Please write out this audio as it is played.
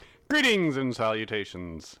Greetings and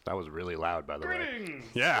salutations. That was really loud, by the way. Greetings!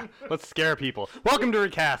 Yeah, let's scare people. Welcome to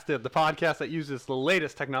Recasted, the podcast that uses the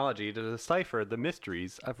latest technology to decipher the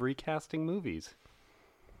mysteries of recasting movies.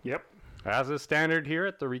 Yep. As is standard here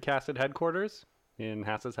at the Recasted headquarters in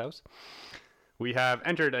Hass's house, we have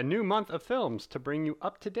entered a new month of films to bring you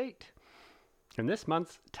up to date. And this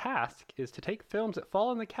month's task is to take films that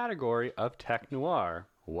fall in the category of Tech Noir.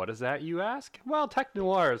 What is that, you ask? Well, Tech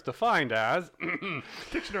Noir is defined as...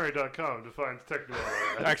 Dictionary.com defines Tech Noir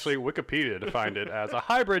as... Actually, Wikipedia defined it as a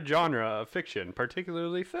hybrid genre of fiction,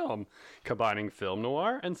 particularly film, combining film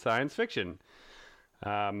noir and science fiction.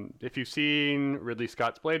 If you've seen Ridley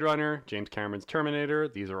Scott's Blade Runner, James Cameron's Terminator,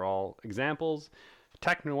 these are all examples.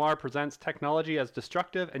 Tech Noir presents technology as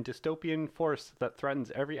destructive and dystopian force that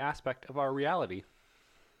threatens every aspect of our reality.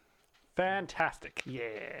 Fantastic.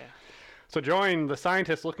 Yeah. So join the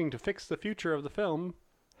scientists looking to fix the future of the film,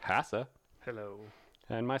 Hassa, Hello.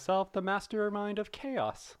 and myself, the mastermind of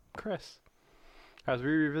chaos, Chris, as we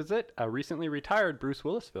revisit a recently retired Bruce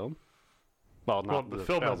Willis film. Well, not the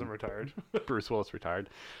film hasn't retired. Bruce Willis retired.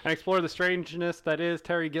 And explore the strangeness that is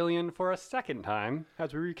Terry Gilliam for a second time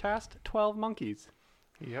as we recast 12 Monkeys.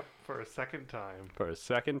 Yep, for a second time. For a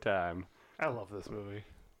second time. I love this movie.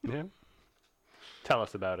 Yeah. Tell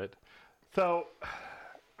us about it. So,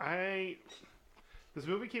 this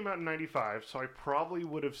movie came out in 95, so I probably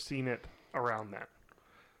would have seen it around then.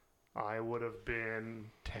 I would have been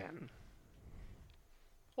 10.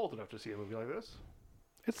 Old enough to see a movie like this.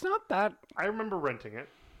 It's not that, I remember renting it.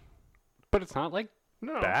 but it's not like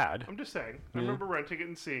No, bad. I'm just saying. I Yeah. remember renting it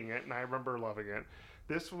and seeing it, and I remember loving it.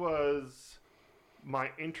 This was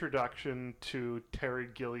my introduction to Terry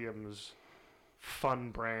Gilliam's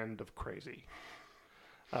fun brand of crazy.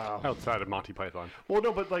 Outside of Monty Python. Well,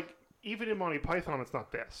 no, but like even in Monty Python, it's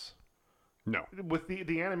not this. No. With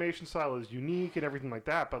the animation style is unique and everything like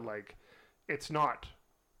that, but like it's not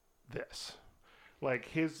this. Like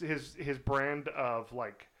his brand of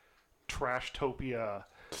like Trashtopia.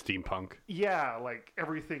 Steampunk. Yeah, like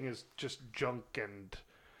everything is just junk and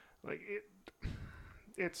like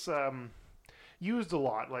it's used a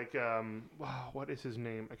lot. Like wow, what is his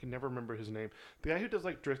name? I can never remember his name. The guy who does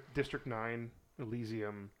like District 9,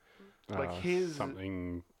 Elysium, like his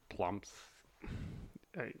something plumps.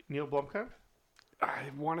 Neil Blomkamp.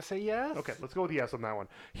 I want to say yes. Okay, let's go with yes on that one.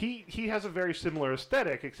 He has a very similar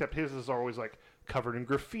aesthetic, except his is always like covered in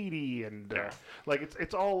graffiti and like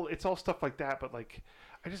it's all stuff like that. But like,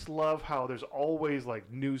 I just love how there's always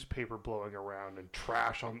like newspaper blowing around and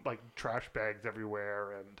trash on like trash bags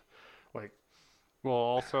everywhere and like. Well,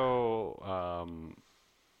 also,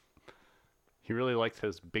 he really likes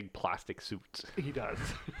his big plastic suits. He does.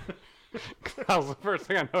 That was the first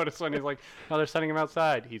thing I noticed when he's like, "Oh, they're sending him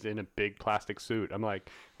outside. He's in a big plastic suit." I'm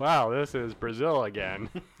like, "Wow, this is Brazil again."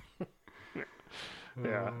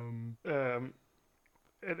 Yeah. Yeah.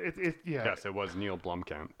 Yes, it was Neil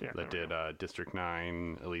Blomkamp Yeah, that did District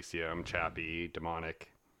 9, Elysium, Chappie,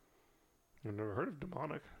 Demonic. I've never heard of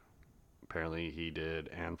Demonic. Apparently, he did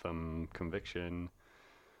Anthem, Conviction.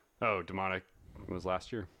 Oh, Demonic was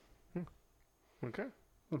last year. Okay.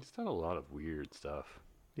 He's done a lot of weird stuff.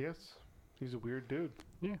 Yes. He's a weird dude.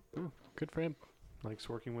 Yeah, good for him. Likes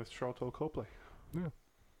working with Sharlto Copley. Yeah.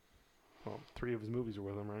 Well, 3 of his movies are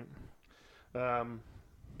with him, right?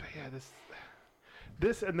 But yeah,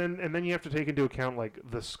 this, and then you have to take into account like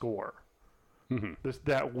the score. Mm-hmm.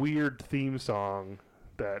 That weird theme song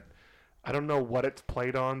that I don't know what it's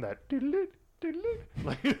played on. That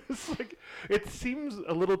like it's like it seems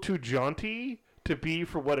a little too jaunty to be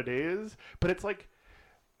for what it is, but it's like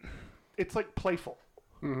playful.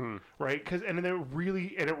 Mm-hmm. Right, and then it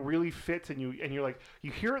really fits, and you're like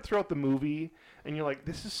you hear it throughout the movie, and you're like,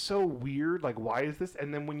 this is so weird. Like, why is this?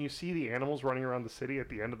 And then when you see the animals running around the city at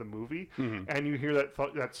the end of the movie, and you hear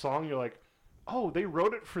that song, you're like, oh, they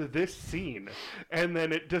wrote it for this scene, and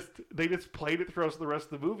then they just played it throughout the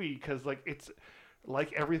rest of the movie because like it's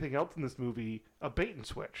like everything else in this movie, a bait and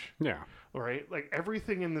switch. Yeah. Right, like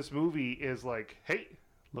everything in this movie is like, hey,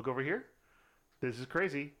 look over here. This is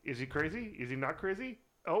crazy. Is he crazy? Is he not crazy?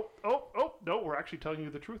 Oh, no, we're actually telling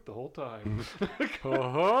you the truth the whole time.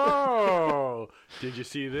 Oh, did you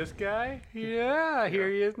see this guy? Yeah, here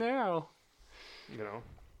he is now. You know,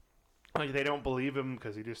 like they don't believe him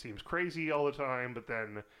because he just seems crazy all the time, but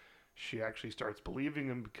then she actually starts believing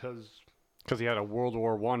him because he had a World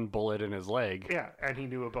War I bullet in his leg. Yeah, and he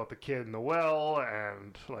knew about the kid in the well,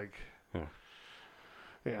 and like... Yeah.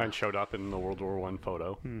 And showed up in the World War I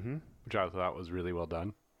photo, which I thought was really well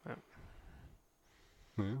done. Yeah.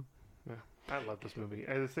 Yeah. I love this movie.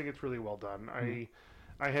 I just think it's really well done.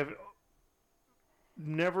 I have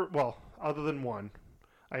never, well, other than one,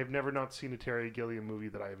 I have never not seen a Terry Gilliam movie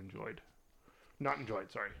that I have enjoyed. Not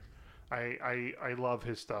enjoyed, sorry. I love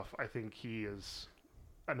his stuff. I think he is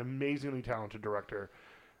an amazingly talented director.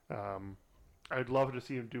 I'd love to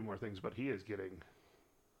see him do more things, but he is getting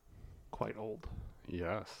quite old.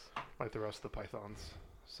 Yes. Like the rest of the Pythons.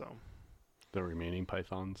 So. The remaining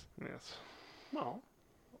Pythons? Yes. Well,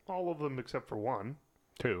 all of them except for one.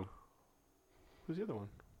 2. Who's the other one?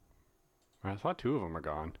 I thought 2 of them are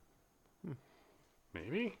gone.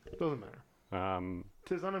 Maybe? Doesn't matter.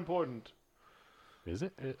 Tis unimportant. Is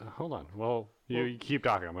it? Hold on. Well, you keep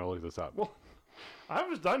talking. I'm going to look this up. Well, I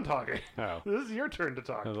was done talking. Oh. This is your turn to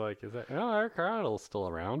talk. I was like, is that... Oh, Eric Idle's still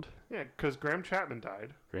around. Yeah, because Graham Chapman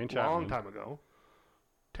died. Graham A long time ago.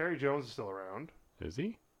 Terry Jones is still around. Is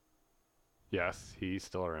he? Yes, he's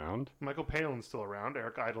still around. Michael Palin's still around.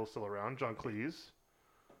 Eric Idle's still around. John Cleese.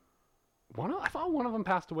 I thought one of them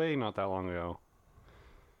passed away not that long ago.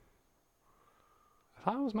 I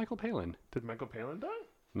thought it was Michael Palin. Did Michael Palin die?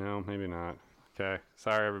 No, maybe not. Okay.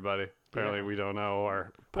 Sorry, everybody. Apparently we don't know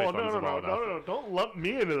our Well, Pythons well enough. no. Don't lump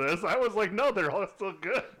me into this. I was like, no, they're all still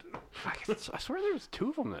good. I swear there was 2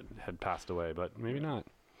 of them that had passed away, but maybe not.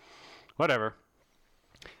 Whatever.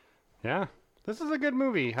 Yeah. This is a good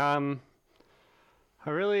movie. I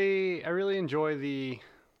really enjoy the...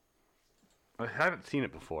 I haven't seen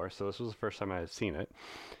it before, so this was the first time I had seen it.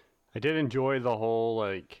 I did enjoy the whole,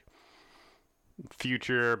 like,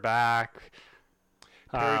 future back.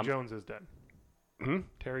 Terry Jones is dead. Hmm?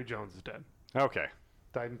 Terry Jones is dead. Okay.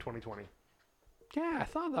 Died in 2020. Yeah, I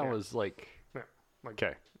thought that was, like... Yeah.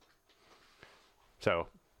 Okay. So,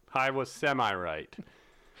 I was semi-right.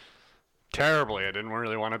 Terribly, I didn't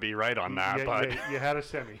really want to be right on that, but... You had a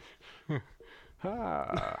semi.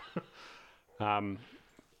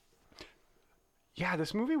 Yeah,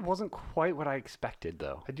 this movie wasn't quite what I expected,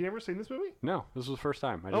 though. Had you ever seen this movie? No, this was the first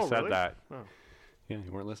time. I just said really? that. Oh. Yeah,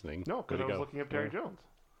 you weren't listening. No, because I was looking up Terry Jones.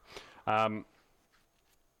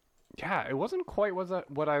 Yeah, it wasn't quite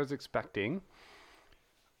what I was expecting.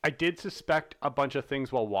 I did suspect a bunch of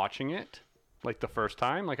things while watching it, like the first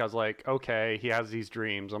time. Like, I was like, okay, he has these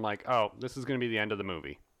dreams. I'm like, oh, this is going to be the end of the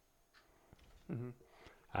movie.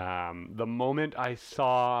 Mm-hmm. The moment I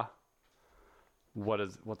saw...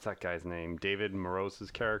 What's that guy's name? David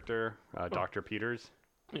Morose's character, Dr. Peters.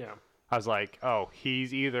 Yeah. I was like, oh,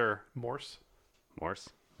 he's either... Morse?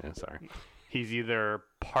 Yeah, sorry. He's either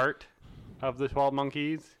part of the 12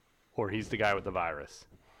 Monkeys or he's the guy with the virus.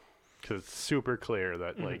 Because it's super clear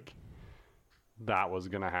that, like, that was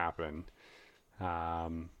going to happen.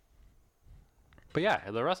 But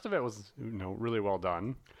yeah, the rest of it was, really well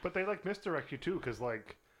done. But they, like, misdirect you, too, because,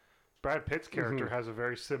 like... Brad Pitt's character has a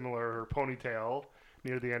very similar ponytail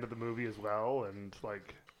near the end of the movie as well, and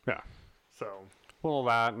like, yeah. So, well,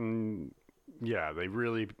 that and yeah, they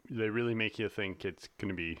really make you think it's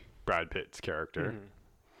gonna be Brad Pitt's character,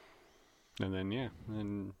 and then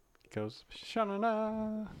and it goes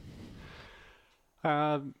sha-na-na.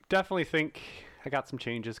 Definitely think I got some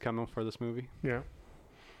changes coming for this movie. Yeah,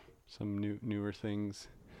 some newer things,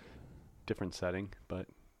 different setting, but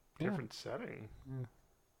different setting. Yeah.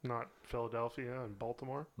 Not Philadelphia and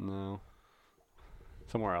Baltimore? No.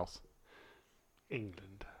 Somewhere else.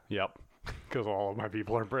 England. Yep. Because all of my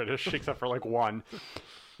people are British, except for like 1.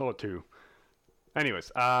 Oh, 2.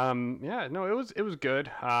 Anyways, it was good.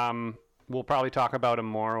 We'll probably talk about him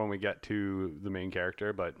more when we get to the main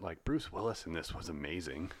character, but like Bruce Willis in this was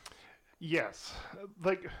amazing. Yes.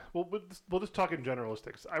 Like, we'll just talk in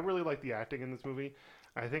generalistics. I really like the acting in this movie.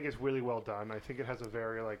 I think it's really well done. I think it has a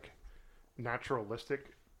very like naturalisticness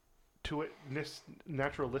to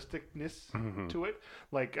it.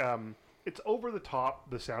 Like, it's over the top,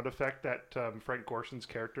 the sound effect that Frank Gorshin's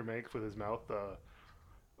character makes with his mouth,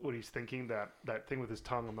 when he's thinking that thing with his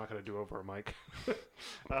tongue. I'm not going to do over a mic.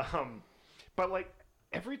 But like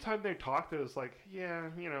every time they talk, there's like,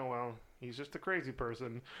 well, he's just a crazy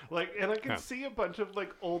person. Like, and I can see a bunch of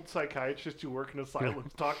like old psychiatrists who work in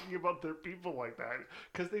asylums talking about their people like that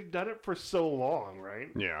because they've done it for so long, right?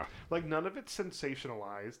 Yeah. Like none of it's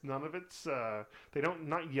sensationalized. None of it's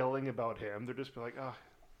not yelling about him. They're just like,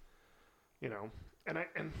 and I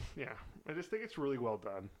just think it's really well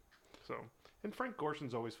done. So, and Frank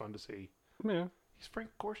Gorshin's always fun to see. Yeah. He's Frank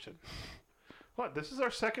Gorshin. What? This is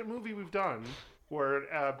our second movie we've done where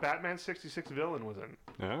Batman 66 villain was in.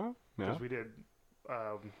 Yeah. Because we did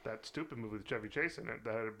that stupid movie with Chevy Chase in it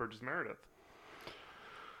that had Burgess Meredith.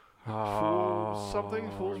 Oh,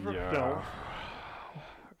 Fools yeah. No.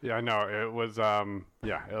 Yeah, I know. It was,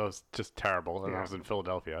 it was just terrible. And I was in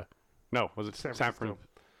Philadelphia. No, was it San Francisco?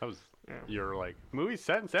 That was, you're like, movie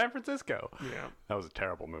set in San Francisco. Yeah. That was a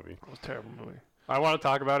terrible movie. It was a terrible movie. I want to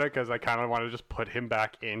talk about it because I kind of want to just put him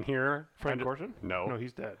back in here. Frank Gorshin? No. No,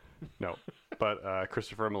 he's dead. No. But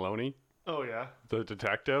Christopher Maloney, Oh, yeah. the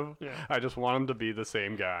detective. Yeah. I just want him to be the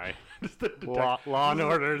same guy. Just the Law and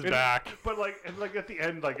Order's back. But like at the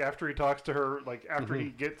end, like after he talks to her, like after he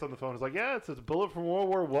gets on the phone, he's like, "Yeah, it's a bullet from World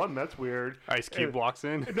War One. That's weird." Ice Cube walks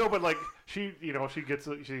in. No, but like she's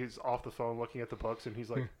off the phone looking at the books, and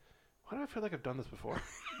he's like, "Why do I feel like I've done this before?"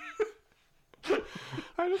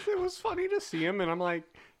 It was funny to see him, and I'm like,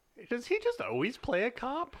 does he just always play a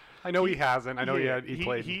cop? I know he hasn't. I know he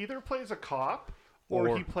played. He either plays a cop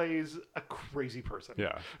or he plays a crazy person.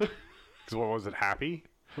 Yeah. Because what was it? Happy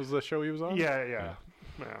was the show he was on. Yeah.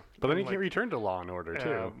 But then he returned to Law and Order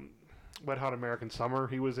too. Wet Hot American Summer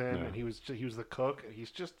he was in, and he was the cook, and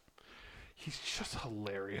he's just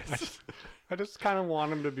hilarious. I just kind of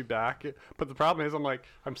want him to be back, but the problem is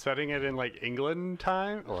I'm setting it in like England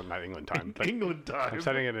time, or not England time, but England time. I'm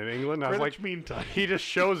setting it in England. I was like, meantime, he just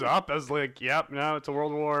shows up as like, yep, now it's a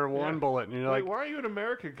World War One bullet, and you're like, why are you an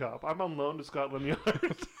American cop? I'm on loan to Scotland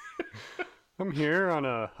Yard. I'm here on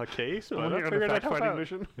a case, but I'm I here on a figured I'd fact-finding help out.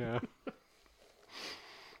 mission. Yeah.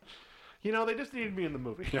 They just needed me in the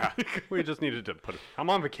movie. Yeah, we just needed to put it. I'm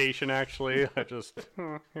on vacation, actually.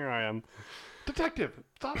 Here I am. Detective,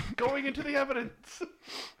 stop going into the evidence.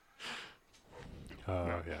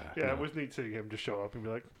 Yeah. Yeah, it was neat seeing him just show up and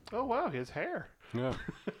be like, oh, wow, his hair. Yeah.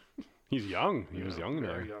 He's young. He was young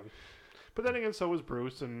there. Very young. But then again, so was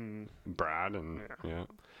Bruce and Brad and yeah.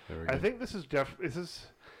 I think this is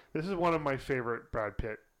this is one of my favorite Brad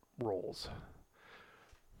Pitt roles.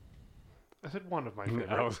 I said one of my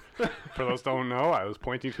favorites. For those who don't know, I was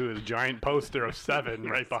pointing to his giant poster of 7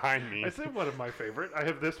 right behind me. I said one of my favorite. I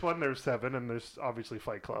have this one, there's 7, and there's obviously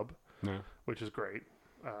Fight Club, which is great.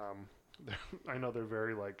 I know they're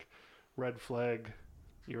very like red flag,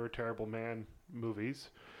 you're a terrible man movies,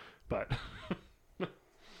 but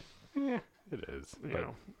yeah, it is.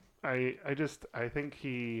 I think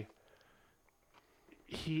he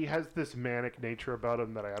has this manic nature about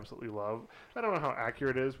him that I absolutely love. I don't know how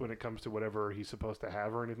accurate it is when it comes to whatever he's supposed to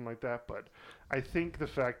have or anything like that, but I think the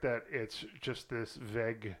fact that it's just this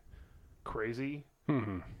vague crazy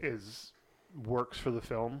works for the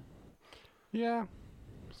film. Yeah.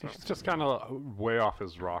 So. He's just kind of way off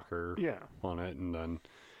his rocker on it, and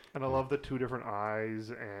I love the 2 different eyes,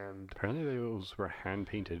 and apparently those were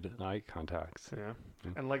hand-painted eye contacts. Yeah.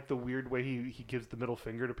 And like the weird way he gives the middle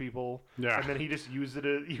finger to people. Yeah. And then he just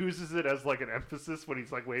uses it as like an emphasis when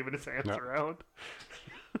he's like waving his hands around.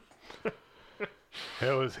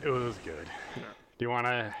 It was good. Yeah. Do you want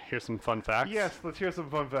to hear some fun facts? Yes, let's hear some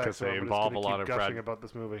fun facts. Because they involve a lot of about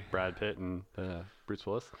this movie. Brad Pitt and Bruce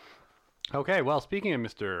Willis. Okay, well, speaking of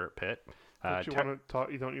Mr. Pitt,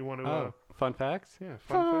 don't you want to fun facts? Yeah,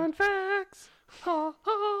 fun facts. Ha,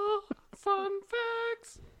 ha, fun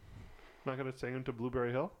facts. Not gonna sing him to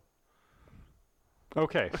Blueberry Hill.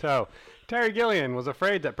 Okay, so Terry Gilliam was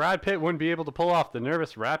afraid that Brad Pitt wouldn't be able to pull off the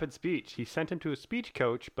nervous, rapid speech. He sent him to a speech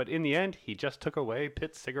coach, but in the end, he just took away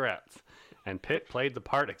Pitt's cigarettes, and Pitt played the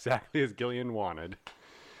part exactly as Gilliam wanted.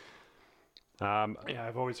 Yeah,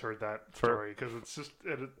 I've always heard that story because it's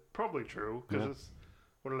probably true. Because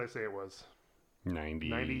what did I say it was?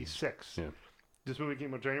 96. Yeah. This movie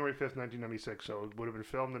came out January 5th, 1996, so it would have been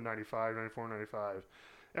filmed in 95, 94, 95.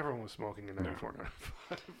 Everyone was smoking in 94,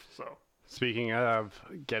 95, so... Speaking of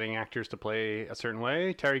getting actors to play a certain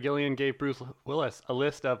way, Terry Gilliam gave Bruce Willis a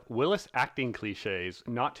list of Willis acting cliches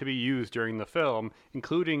not to be used during the film,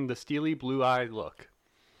 including the steely blue-eyed look.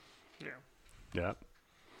 Yeah.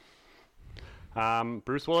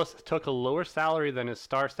 Bruce Willis took a lower salary than his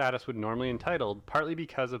star status would normally entitle, partly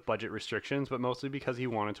because of budget restrictions, but mostly because he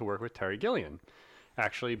wanted to work with Terry Gilliam.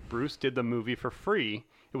 Actually, Bruce did the movie for free.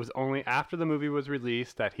 It was only after the movie was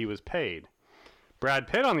released that he was paid. Brad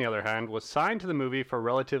Pitt, on the other hand, was signed to the movie for a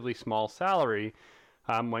relatively small salary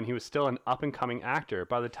when he was still an up-and-coming actor.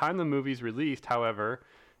 By the time the movie's released, however,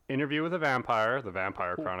 Interview with a Vampire, The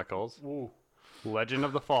Vampire Chronicles, Legend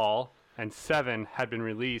of the Fall, and 7 had been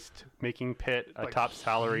released, making Pitt a top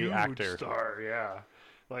salary actor. Star, yeah.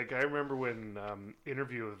 Like, I remember when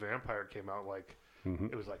Interview with a Vampire came out, like,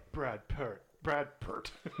 it was like, Brad Pitt. Brad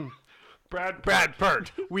Pitt.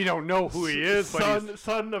 We don't know who he is, but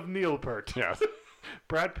son of Neil Peart. Yes.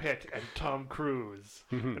 Brad Pitt and Tom Cruise.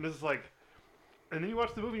 And it's like, and then you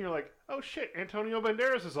watch the movie and you're like, oh shit, Antonio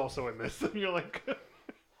Banderas is also in this. And you're like,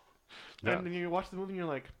 and then you watch the movie and you're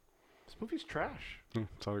like, this movie's trash.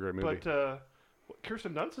 It's not a great movie. But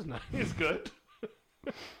Kirsten Dunst is good.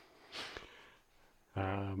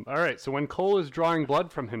 All right, so when Cole is drawing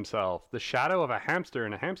blood from himself, the shadow of a hamster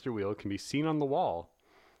in a hamster wheel can be seen on the wall.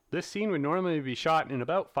 This scene would normally be shot in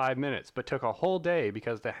about 5 minutes, but took a whole day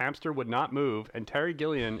because the hamster would not move, and Terry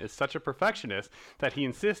Gilliam is such a perfectionist that he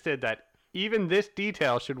insisted that even this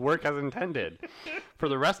detail should work as intended. For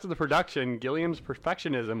the rest of the production, Gilliam's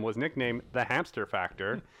perfectionism was nicknamed the Hamster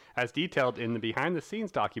Factor, as detailed in the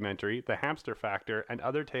behind-the-scenes documentary, The Hamster Factor and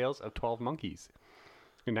Other Tales of 12 Monkeys,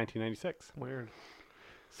 in 1996. Weird.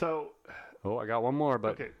 So... Oh, I got one more,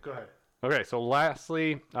 but... Okay, go ahead. Okay, so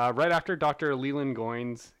lastly, right after Dr. Leland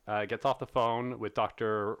Goines gets off the phone with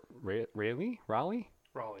Dr. Raleigh?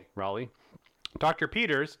 Dr.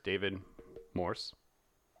 Peters, David Morse,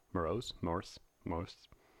 can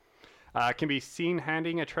be seen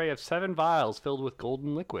handing a tray of 7 vials filled with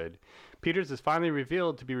golden liquid. Peters is finally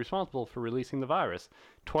revealed to be responsible for releasing the virus.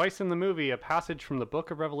 Twice in the movie, a passage from the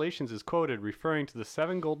Book of Revelations is quoted referring to the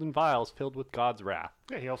 7 golden vials filled with God's wrath.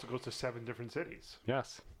 Yeah, he also goes to 7 different cities.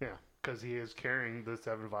 Yes. Yeah, because he is carrying the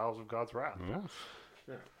 7 vials of God's wrath. Yes.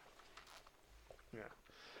 Yeah. Yeah.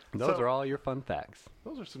 Those are all your fun facts.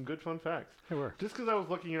 Those are some good fun facts. They were. Just because I was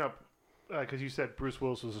looking it up, because you said Bruce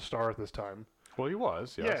Willis was a star at this time. Well, he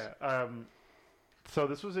was, yes. Yeah. So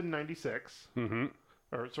this was in 96. Mm-hmm.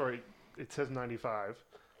 Or, sorry, it says 95.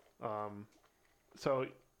 So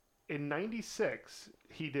in 96,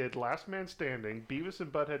 he did Last Man Standing, Beavis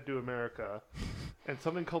and Butthead Do America, and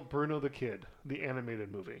something called Bruno the Kid, the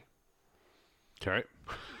animated movie. Okay.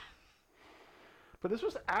 But this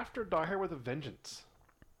was after Die Hard with a Vengeance.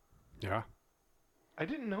 Yeah. I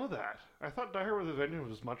didn't know that. I thought Die Hard with a Vengeance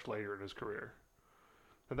was much later in his career.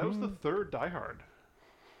 And that was the third Die Hard.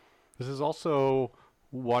 This is also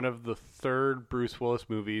one of the third Bruce Willis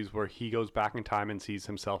movies where he goes back in time and sees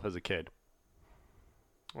himself as a kid.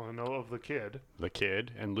 Well, I know of The Kid. The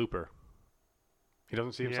Kid and Looper. He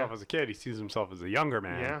doesn't see himself as a kid. He sees himself as a younger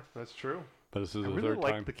man. Yeah, that's true. But this is I the really third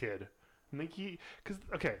like time. The Kid. I think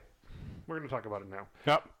okay, we're going to talk about it now.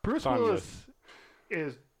 Yep. Bruce Willis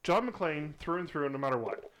is John McClane through and through, no matter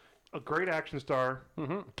what. A great action star.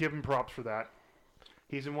 Mm-hmm. Give him props for that.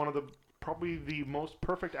 He's in one of probably the most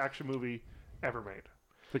perfect action movie ever made.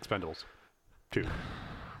 Expendables. 2.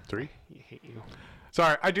 3. I hate you.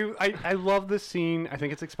 Sorry, I love this scene. I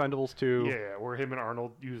think it's Expendables 2. Yeah, where him and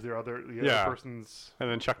Arnold use the other person's...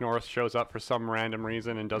 And then Chuck Norris shows up for some random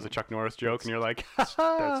reason and does a Chuck Norris joke, and you're like, That's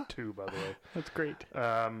 2, by the way. That's great.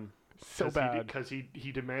 So bad. Because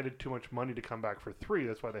he demanded too much money to come back for 3.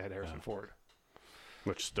 That's why they had Harrison Ford.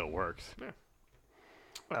 Which still works. Yeah.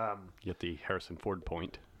 Get the Harrison Ford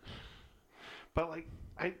point. But, like,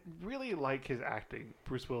 I really like his acting,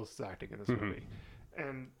 Bruce Willis' acting in this movie.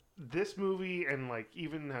 And this movie, and, like,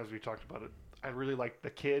 even as we talked about it, I really like The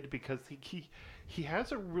Kid because he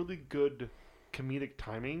has a really good comedic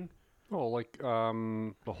timing. Oh, like,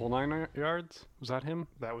 The Whole 9 Yards? Was that him?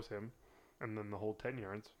 That was him. And then The Whole 10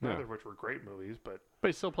 Yards, Yeah. neither of which were great movies, but... But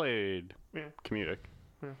he still played comedic.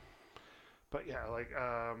 Yeah. But, yeah, like,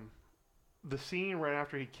 the scene right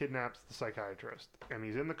after he kidnaps the psychiatrist, and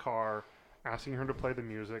he's in the car asking her to play the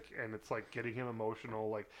music, and it's like getting him emotional,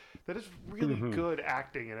 like that is really good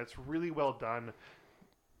acting, and it's really well done.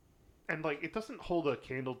 And like it doesn't hold a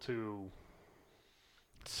candle to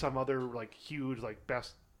some other like huge like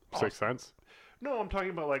best Sixth Sense? No, I'm talking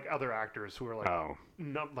about like other actors who are like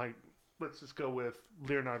not like let's just go with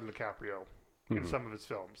Leonardo DiCaprio in some of his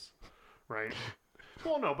films, right?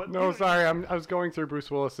 Well, no, but... No, sorry, I was going through Bruce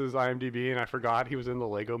Willis's IMDb, and I forgot he was in the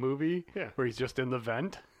Lego movie, where he's just in the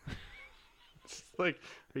vent. It's like,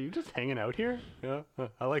 are you just hanging out here? Yeah,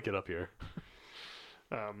 I like it up here.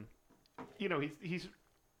 You know, he's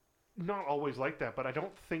not always like that, but I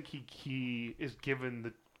don't think he is given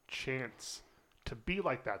the chance to be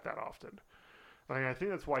like that often. I think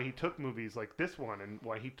that's why he took movies like this one, and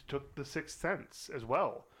why he took The Sixth Sense as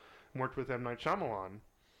well, and worked with M. Night Shyamalan,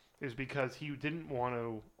 is because he didn't want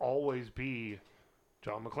to always be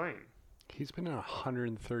John McClane. He's been in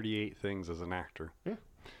 138 things as an actor. Yeah.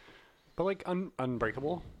 But like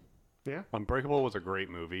Unbreakable. Yeah. Unbreakable was a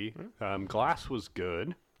great movie. Glass was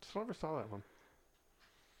good. Just never saw that one.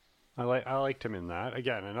 I liked him in that.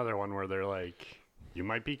 Again, another one where they're like, you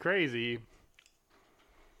might be crazy.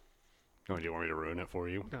 Oh, do you want me to ruin it for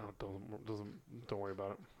you? No, don't worry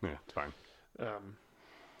about it. Yeah, it's fine.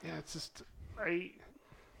 Yeah, it's just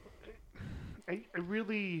I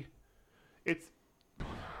really,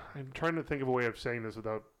 I'm trying to think of a way of saying this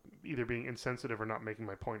without either being insensitive or not making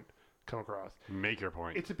my point come across. Make your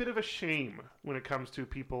point. It's a bit of a shame when it comes to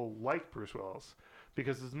people like Bruce Willis,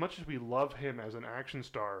 because as much as we love him as an action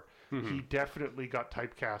star, he definitely got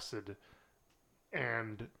typecasted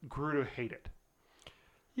and grew to hate it.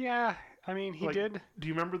 Yeah, I mean, he did. Do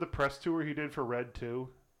you remember the press tour he did for Red 2?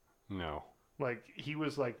 No. Like, he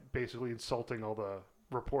was, like, basically insulting all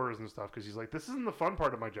reporters and stuff because he's like, this isn't the fun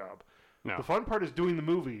part of my job. No. The fun part is doing the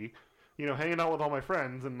movie, hanging out with all my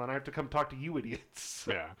friends, and then I have to come talk to you idiots.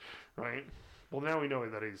 Yeah. Right? Well, now we know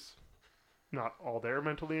that he's not all there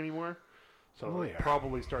mentally anymore. So yeah. it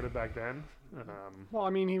probably started back then. Well, I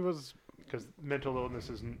mean, he was... Because mental illness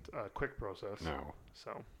isn't a quick process. No.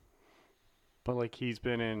 So... But, like, he's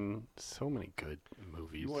been in so many good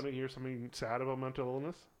movies. You want to hear something sad about mental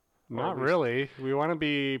illness? Not really. We want to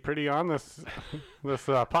be pretty on this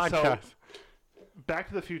podcast. So, Back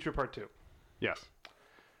to the Future Part 2. Yes.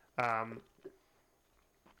 I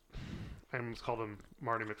almost called him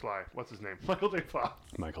Marty McFly. What's his name? Michael J. Fox.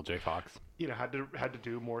 Michael J. Fox. Had to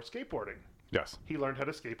do more skateboarding. Yes. He learned how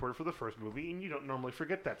to skateboard for the first movie, and you don't normally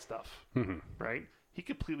forget that stuff, right? He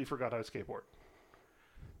completely forgot how to skateboard.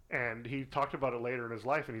 And he talked about it later in his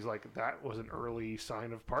life, and he's like, that was an early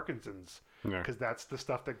sign of Parkinson's. Because that's the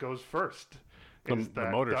stuff that goes first. The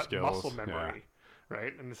motor skills. Muscle memory,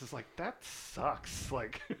 right? And this is like, that sucks.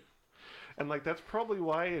 Like, and like, that's probably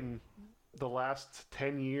why in the last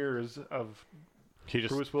 10 years of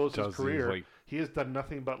Bruce Willis's career, he has done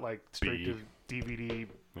nothing but like straight to DVD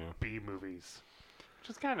B movies.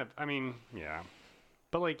 Just kind of, I mean, yeah.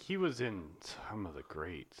 But like, he was in some of the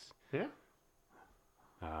greats. Yeah.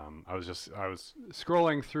 I was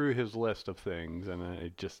scrolling through his list of things, and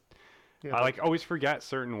it just, I like always forget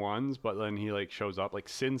certain ones, but then he like shows up, like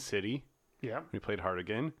Sin City. Yeah. He played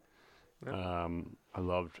Hardigan. Yeah. I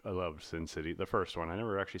loved Sin City, the first one. I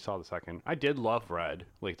never actually saw the second. I did love Red,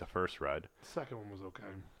 like the first Red. The second one was okay.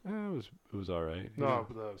 It was all right. No,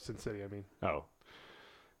 the Sin City, I mean. Oh.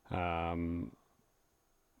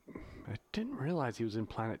 I didn't realize he was in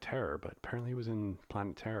Planet Terror, but apparently he was in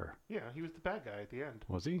Planet Terror. Yeah, he was the bad guy at the end.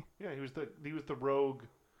 Was he? Yeah, he was the rogue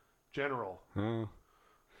general. Oh.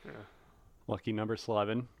 Yeah. Lucky Number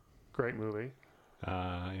 11. Great movie.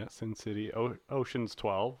 Yeah, Sin City. Ocean's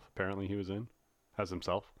 12. Apparently he was in as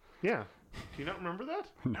himself. Yeah. Do you not remember that?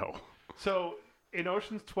 No. So in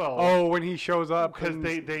Ocean's 12. Oh, when he shows up, because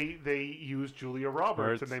they use Julia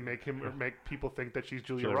Roberts and they make people think that she's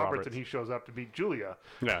Julia Roberts, and he shows up to be Julia.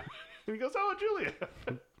 Yeah. And he goes, "Oh, Julia."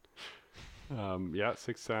 Yeah,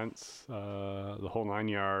 Sixth Sense, the whole 9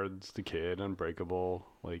 yards, The Kid, Unbreakable,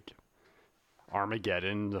 like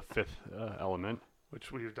Armageddon, The Fifth Element,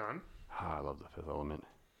 which we've done. I love The Fifth Element.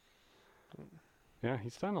 Yeah,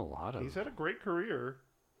 he's done a lot of. He's had a great career.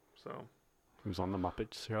 So he was on the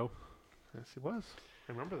Muppets show. Yes, he was.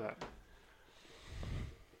 I remember that.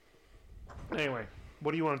 Anyway,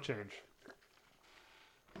 what do you want to change?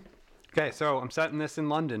 Okay, so I'm setting this in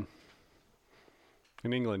London.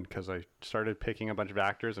 In England, because I started picking a bunch of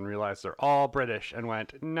actors and realized they're all British and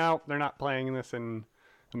went, no, they're not playing this in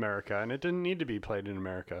America, and it didn't need to be played in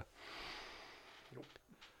America. Nope.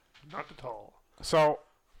 Not at all. So,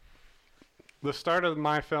 the start of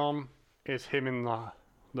my film is him in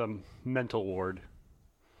the mental ward.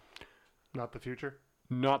 Not the future?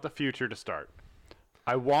 Not the future to start.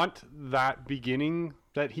 I want that beginning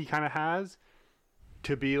that he kind of has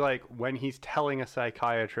to be like when he's telling a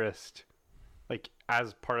psychiatrist, like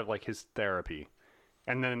as part of like his therapy.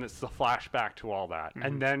 And then it's the flashback to all that. Mm-hmm.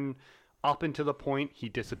 And then up until the point he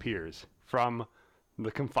disappears from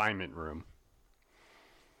the confinement room.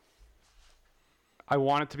 I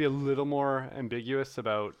want it to be a little more ambiguous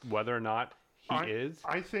about whether or not he is.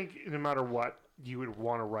 I think no matter what, you would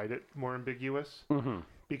want to write it more ambiguous. Mm-hmm.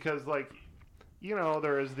 Because, like,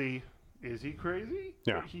 there is is he crazy?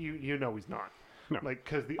 Yeah. You know he's not. No. Like,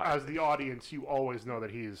 because as the audience, you always know that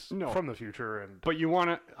he's from the future. But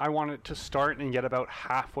I want it to start and get about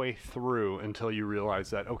halfway through until you realize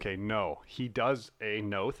that, okay, no, he does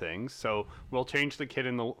know things. So we'll change the kid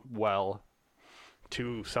in the well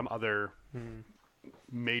to some other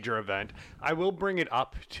major event. I will bring it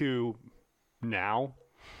up to now.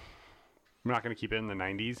 I'm not going to keep it in the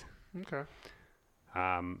 90s. Okay.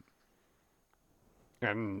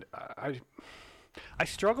 And I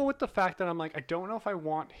struggle with the fact that I'm like, I don't know if I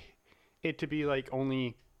want it to be like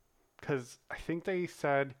only because I think they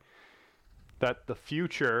said that the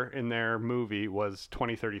future in their movie was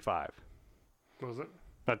 2035. Was it?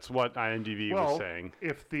 That's what IMDb was saying.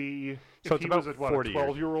 If he was a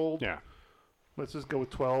 12-year-old? Yeah. Let's just go with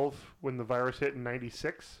 12 when the virus hit in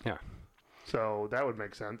 96. Yeah. So that would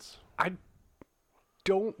make sense. I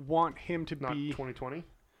don't want him to Not be 2020.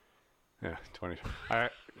 Yeah, 20.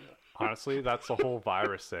 Honestly, that's the whole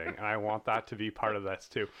virus thing, and I want that to be part of this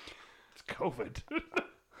too. It's COVID.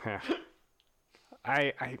 Yeah.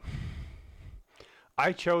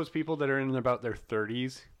 I chose people that are in about their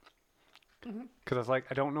 30s because I was like,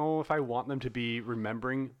 I don't know if I want them to be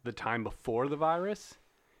remembering the time before the virus,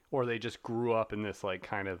 or they just grew up in this like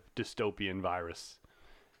kind of dystopian virus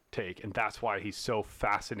take, and that's why he's so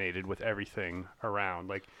fascinated with everything around,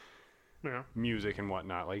 like music and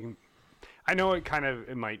whatnot. Like, I know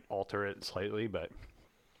it might alter it slightly, but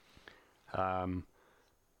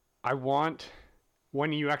I want,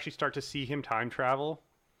 when you actually start to see him time travel,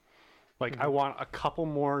 like I want a couple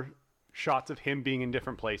more shots of him being in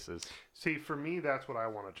different places. See, for me, that's what I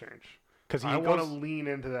want to change. Because I want to lean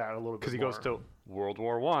into that a little bit. Because he goes to World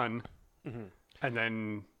War One, and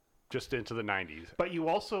then just into the 90s. But you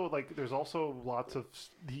also like, there's also lots of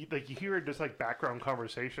like you hear just like background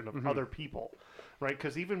conversation of other people, right?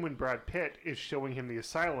 Because even when Brad Pitt is showing him the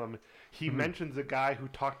asylum, he mentions a guy who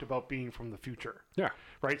talked about being from the future. Yeah.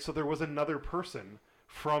 Right. So there was another person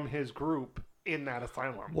from his group in that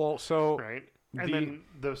asylum. Well, so right, and then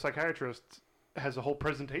the psychiatrist has a whole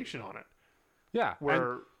presentation on it. Yeah,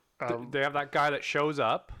 where they have that guy that shows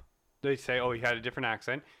up. They say, "Oh, he had a different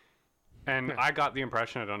accent," and I got the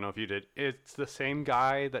impression, I don't know if you did, it's the same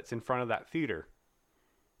guy that's in front of that theater,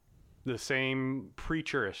 the same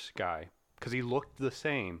preacherish guy, because he looked the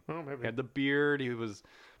same. Oh, maybe. He had the beard. He was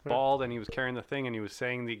bald, and he was carrying the thing, and he was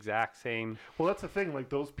saying the exact same. Well, that's the thing. Like,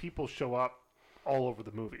 those people show up all over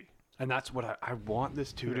the movie. And that's what I want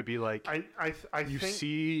this to be like. I you think,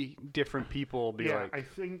 see different people be like. I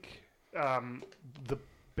think the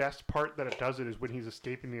best part that it does it is when he's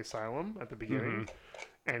escaping the asylum at the beginning,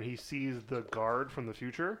 and he sees the guard from the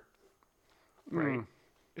future, right?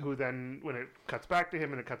 Who then, when it cuts back to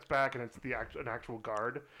him and it cuts back and it's an actual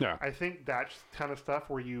guard. Yeah. I think that's kind of stuff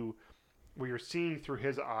where you're seeing through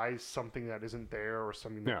his eyes something that isn't there or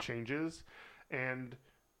something that changes, and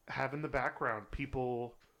have in the background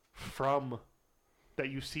people from that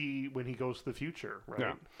you see when he goes to the future, right?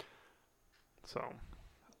 Yeah. So,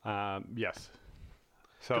 yes.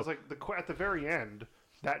 So, because like at the very end,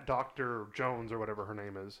 that Dr. Jones or whatever her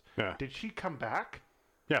name is, did she come back?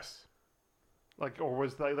 Yes. Like, or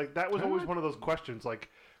was like that was always one of those questions. Like,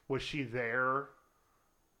 was she there?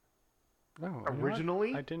 No,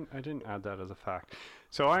 originally? I didn't add that as a fact.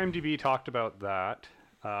 So IMDb talked about that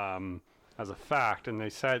as a fact, and they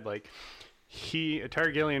said like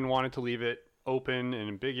Terry Gilliam wanted to leave it open and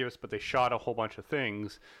ambiguous, but they shot a whole bunch of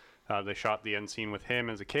things. They shot the end scene with him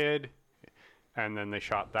as a kid, and then they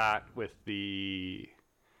shot that with the.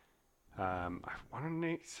 I want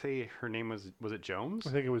to say her name was it Jones?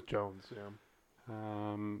 I think it was Jones. Yeah.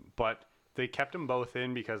 But they kept them both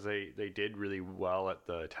in because they did really well at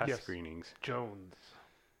the test screenings. Jones.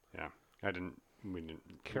 Yeah, we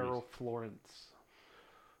didn't. Carol Florence.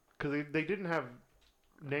 Because they didn't have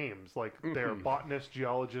names like they're botanist,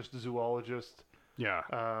 geologist, zoologist. Yeah.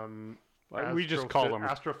 We just call them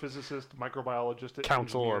astrophysicist, microbiologist,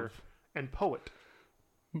 council engineer, of and poet.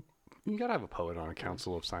 You gotta have a poet on a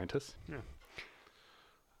council of scientists.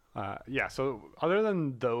 Yeah. So other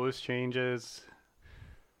than those changes,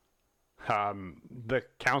 the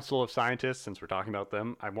council of scientists, since we're talking about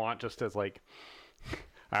them, I want just as like,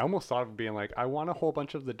 I almost thought of being like, I want a whole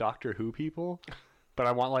bunch of the Doctor Who people. But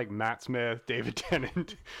I want like Matt Smith, David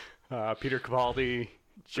Tennant, Peter Capaldi,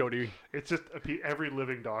 Jodie. It's just every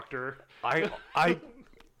living Doctor. I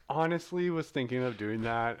honestly was thinking of doing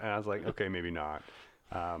that, and I was like, okay, maybe not,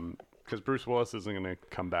 because Bruce Willis isn't going to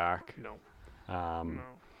come back. No. No.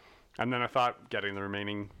 And then I thought getting the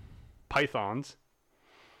remaining Pythons.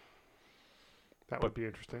 That would be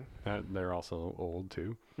interesting. They're also old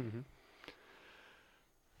too.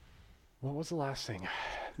 What was the last thing?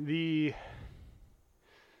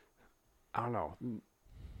 I don't know,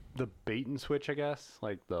 the bait and switch, I guess,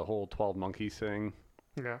 like the whole 12 Monkeys thing.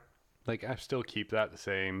 Yeah. Like, I still keep that the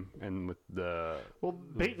same, and with the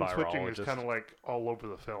bait and switching is kind of like all over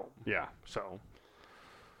the film. Yeah. So.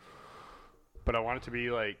 But I want it to be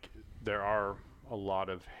like, there are a lot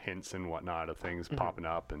of hints and whatnot of things popping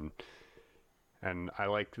up, and I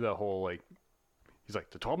like the whole, like, he's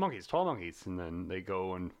like, the 12 monkeys, and then they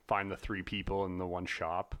go and find the 3 people in the one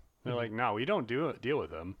shop. They're like, no, we don't deal with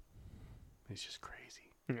them. It's just crazy.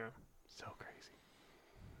 Yeah. So crazy.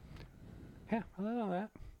 Yeah, other than that,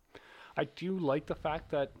 I do like the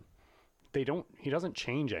fact that he doesn't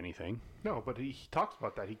change anything. No, but he talks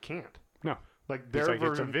about that. He can't. No. Like their version,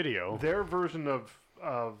 it's a video. Their version of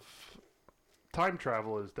time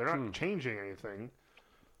travel is they're not changing anything.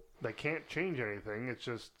 They can't change anything. It's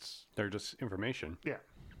just... They're just information. Yeah.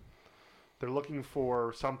 They're looking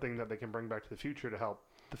for something that they can bring back to the future to help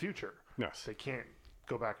the future. Yes. They can't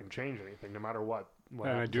go back and change anything, no matter what.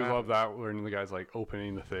 And I do love that when the guy's like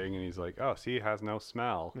opening the thing and he's like, "Oh, see, it has no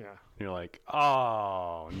smell." Yeah. And you're like,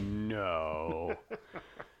 "Oh no."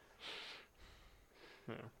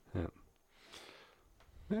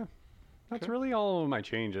 Yeah. That's really all of my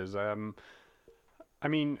changes. I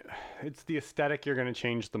mean, it's the aesthetic you're going to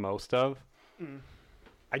change the most of. Mm.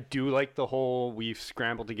 I do like the whole we've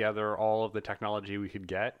scrambled together all of the technology we could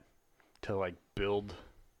get to like build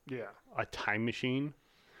a time machine.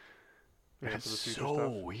 That's so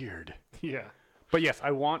stuff. weird. Yeah. But yes,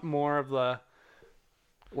 I want more of the,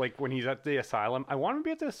 like when he's at the asylum, I want him to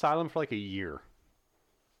be at the asylum for like a year.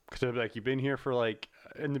 Because they'll be like, you've been here for like,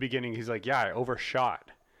 in the beginning, he's like, yeah, I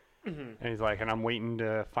overshot. And he's like, and I'm waiting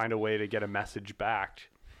to find a way to get a message back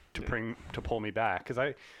to pull me back. Because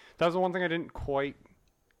that was the one thing I didn't quite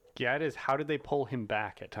get is how did they pull him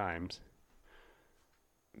back at times?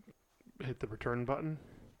 Hit the return button.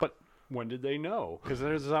 But when did they know? Because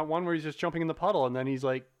there's that one where he's just jumping in the puddle and then he's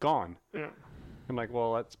like gone. Yeah. I'm like,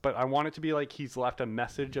 well, but I want it to be like he's left a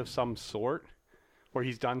message of some sort where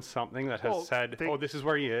he's done something that has said, this is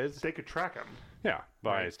where he is. They could track him. Yeah,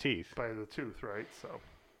 by his teeth. By the tooth, right? So.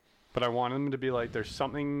 But I want him to be like, there's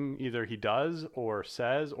something either he does or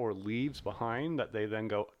says or leaves behind that they then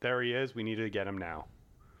go, there he is, we need to get him now.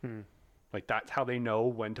 Like, that's how they know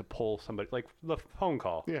when to pull somebody. Like, the phone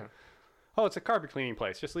call. Yeah. Oh, it's a carpet cleaning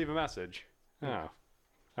place. Just leave a message. Oh,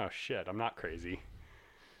 shit, I'm not crazy.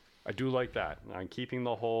 I do like that. I'm keeping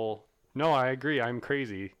the whole, no, I agree, I'm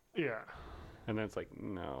crazy. Yeah. And then it's like,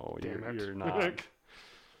 no, you're not.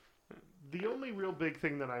 The only real big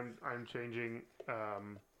thing that I'm changing,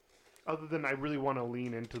 other than I really want to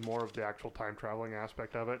lean into more of the actual time traveling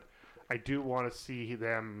aspect of it, I do want to see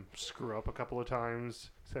them screw up a couple of times,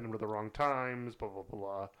 send him to the wrong times, blah,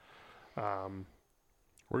 blah, blah.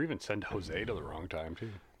 Or even send Jose to the wrong time, too.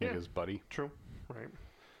 Like his buddy. True. Right.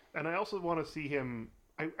 And I also want to see him,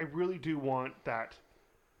 I really do want that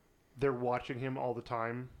they're watching him all the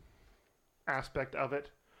time aspect of it.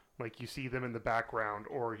 Like you see them in the background,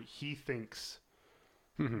 or he thinks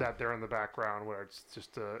that they're in the background where it's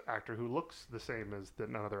just an actor who looks the same as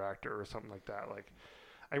another actor or something like that. Like,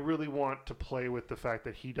 I really want to play with the fact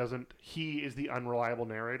that he is the unreliable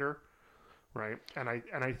narrator, right? And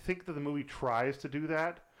I think that the movie tries to do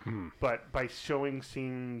that, but by showing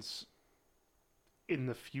scenes in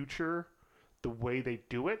the future, the way they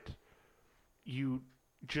do it, you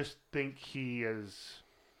just think he is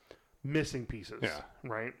missing pieces,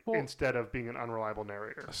 right? Well, instead of being an unreliable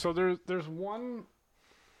narrator. So there's one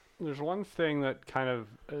thing that kind of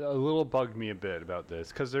a little bugged me a bit about this,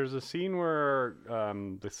 because there's a scene where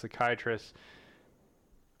the psychiatrist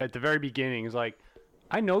at the very beginning is like,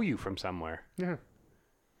 I know you from somewhere. Yeah.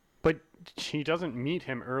 But she doesn't meet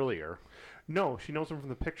him earlier. No, she knows him from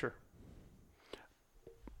the picture.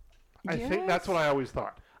 I think that's what I always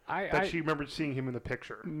thought. She remembered seeing him in the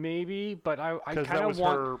picture. Maybe, but I kind of want... that was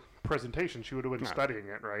her presentation. She would have been studying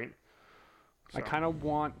it, right? So. I kind of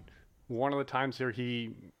want one of the times here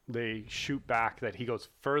they shoot back that he goes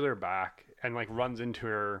further back and like runs into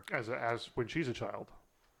her as when she's a child.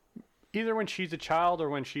 Either when she's a child or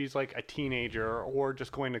when she's like a teenager or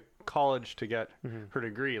just going to college to get her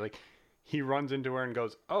degree. Like he runs into her and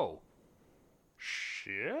goes, "Oh,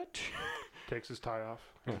 shit!" Takes his tie off.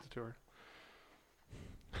 Hands it to her.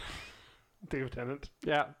 David Tennant.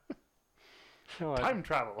 Yeah. Time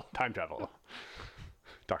travel. Time travel.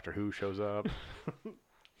 Doctor Who shows up.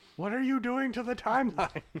 What are you doing to the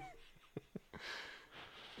timeline?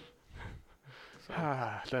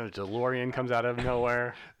 Then a DeLorean comes out of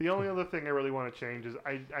nowhere. The only other thing I really want to change is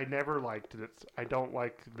I never liked it. I don't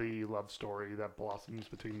like the love story that blossoms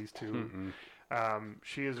between these two.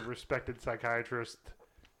 She is a respected psychiatrist.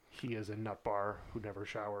 He is a nut bar who never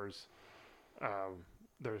showers.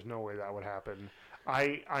 There's no way that would happen.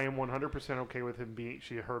 I am 100% okay with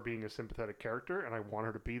her being a sympathetic character, and I want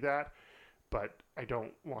her to be that, but I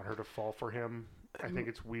don't want her to fall for him. I think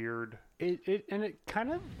it's weird. It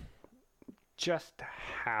kind of just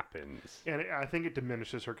happens. And I think it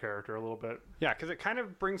diminishes her character a little bit. Yeah, because it kind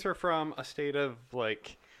of brings her from a state of,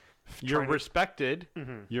 like, you're respected,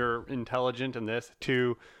 you're intelligent in this,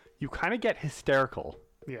 to you kind of get hysterical.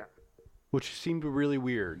 Yeah. Which seemed really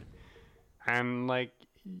weird. And, like,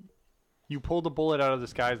 you pull the bullet out of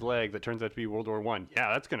this guy's leg that turns out to be World War I.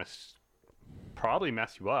 Yeah, that's going to probably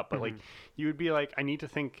mess you up. But, like, you would be like, I need to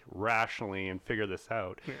think rationally and figure this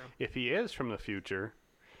out. Yeah. If he is from the future,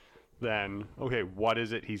 then, okay, what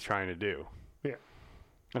is it he's trying to do? Yeah.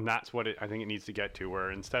 And that's what I think it needs to get to,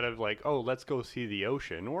 where instead of, like, oh, let's go see the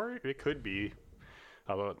ocean, or it could be,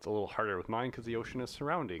 although it's a little harder with mine because the ocean is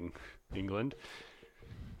surrounding England.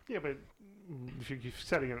 Yeah, but if you're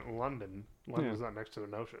setting it in London's not next to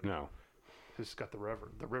an ocean. No. It's got the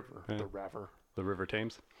river. The River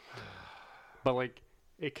Thames. But, like,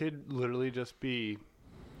 it could literally just be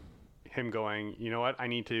him going, you know what, I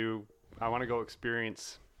want to go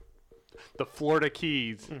experience the Florida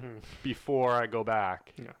Keys before I go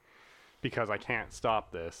back. Yeah. Because I can't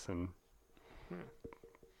stop this. And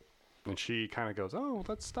she kind of goes, oh,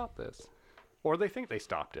 let's stop this. Or they think they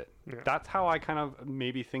stopped it. Yeah. That's how I kind of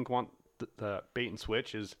maybe think the bait and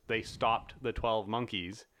switch is they stopped the 12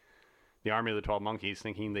 monkeys, the army of the 12 monkeys,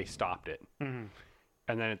 thinking they stopped it. And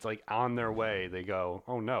then it's like on their way, they go,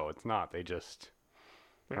 oh, no, it's not. They just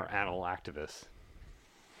are animal activists.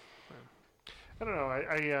 I don't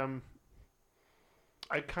know.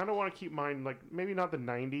 I kind of want to keep mine, like, maybe not the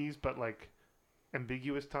 90s, but, like,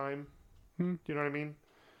 ambiguous time. Do you know what I mean?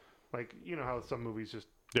 Like, you know how some movies just...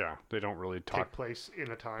 Yeah, they don't really take place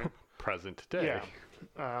in a time. Present day.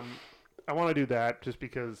 Yeah. I want to do that just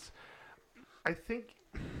because I think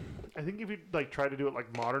if you, like, try to do it,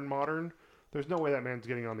 like, modern, there's no way that man's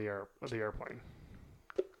getting on the airplane.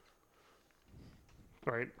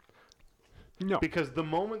 Right? No. Because the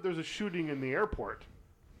moment there's a shooting in the airport,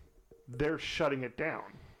 they're shutting it down,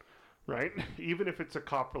 right? Even if it's a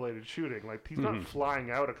cop-related shooting. Like, he's not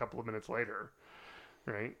flying out a couple of minutes later,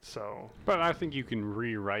 right? So... But I think you can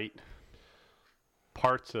rewrite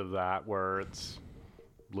parts of that where it's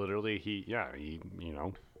literally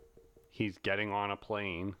he's getting on a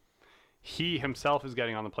plane. He himself is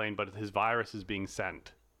getting on the plane, but his virus is being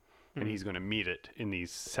sent. And he's going to meet it in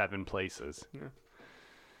these 7 places. Yeah.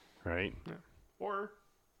 Right? Yeah. Or...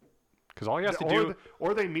 Because all he has to do...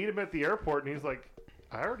 Or they meet him at the airport, and he's like,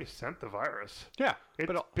 I already sent the virus. Yeah.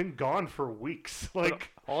 It's been gone for weeks.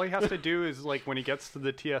 Like, all he has to do is, like, when he gets to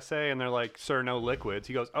the TSA, and they're like, sir, no liquids,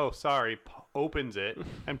 he goes, oh, sorry, opens it,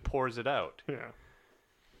 and pours it out. Yeah.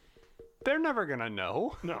 They're never going to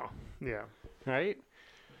know. No. Yeah. Right?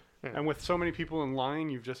 Yeah. And with so many people in line,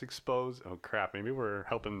 you've just exposed... Oh, crap, maybe we're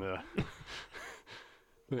helping the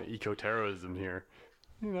eco-terrorism here.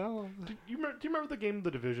 You know? Do you remember the game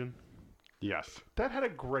The Division? Yes. That had a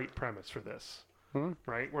great premise for this,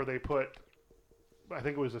 right? Where they put, I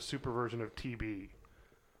think it was a super version of TB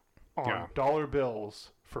on dollar bills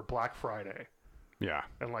for Black Friday. Yeah.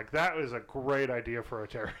 And, like, that was a great idea for a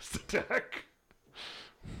terrorist attack.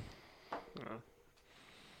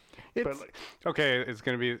 Okay, it's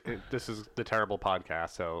going to be... this is the terrible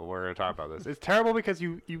podcast, so we're going to talk about this. It's terrible because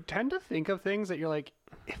you tend to think of things that you're like,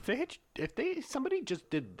 if somebody just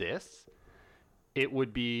did this... It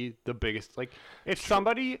would be the biggest, like, if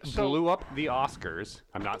somebody blew up the Oscars,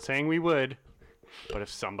 I'm not saying we would, but if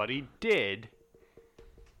somebody did,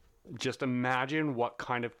 just imagine what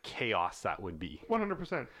kind of chaos that would be.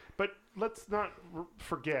 100%. But let's not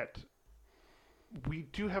forget, we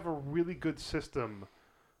do have a really good system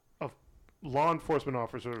of law enforcement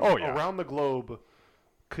officers around the globe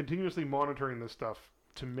continuously monitoring this stuff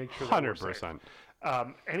to make sure that 100%. We're safe.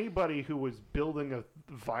 Anybody who was building a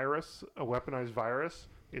weaponized virus,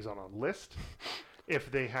 is on a list.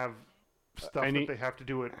 If they have stuff that they have to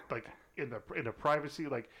do it, like, in a privacy,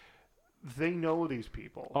 like, they know these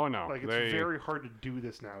people. Oh no, like, it's very hard to do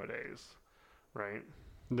this nowadays, right?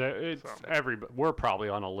 We're probably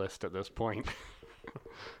on a list at this point.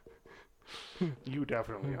 You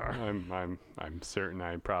definitely are. I'm certain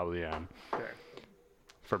I probably am. Okay.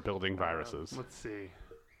 For building viruses. Let's see.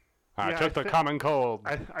 I took the common cold.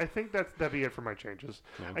 I think that'd be it for my changes.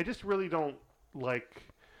 Yeah. I just really don't like...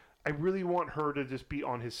 I really want her to just be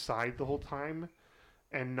on his side the whole time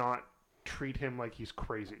and not treat him like he's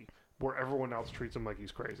crazy, where everyone else treats him like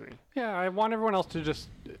he's crazy. Yeah, I want everyone else to just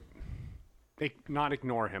not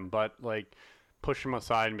ignore him, but, like, push him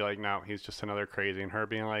aside and be like, no, he's just another crazy. And her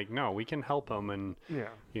being like, no, we can help him. And,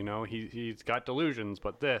 you know, he's got delusions,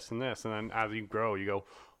 but this and this. And then as you grow, you go...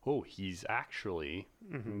 Oh, he's actually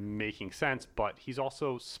making sense, but he's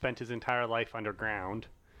also spent his entire life underground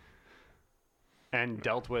and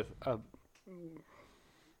dealt with a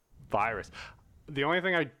virus. The only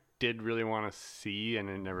thing I did really want to see, and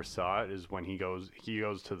I never saw it, is when he goes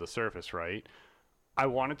to the surface, right? I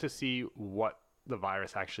wanted to see what the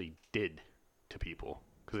virus actually did to people,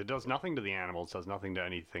 because it does nothing to the animals, does nothing to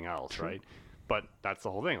anything else, right? But that's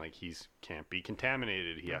the whole thing. Like, can't be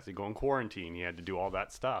contaminated. He has to go in quarantine. He had to do all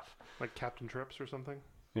that stuff. Like Captain Trips or something?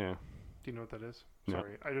 Yeah. Do you know what that is?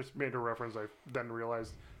 Sorry. I just made a reference. I then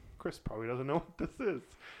realized Chris probably doesn't know what this is.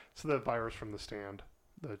 It's the virus from The Stand,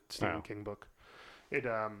 the Stephen King book. It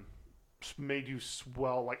made you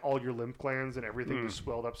swell, like, all your lymph glands and everything just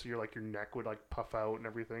swelled up, so your neck would, like, puff out and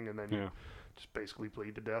everything, and then you just basically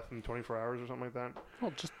bleed to death in 24 hours or something like that.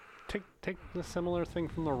 Well, just take the similar thing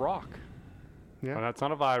from The Rock. Yeah. Well, that's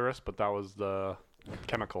not a virus, but that was the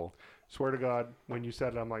chemical. Swear to God, when you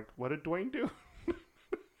said it, I'm like, what did Dwayne do?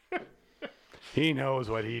 He knows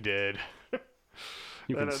what he did.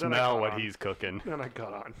 You can smell what he's cooking. Then I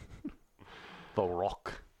got on. The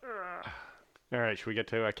Rock. All right, should we get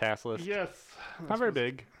to a cast list? Yes. Not very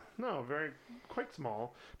big. No, quite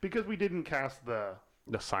small. Because we didn't cast the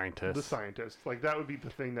scientist. The scientist. Like, that would be the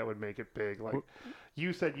thing that would make it big. Like,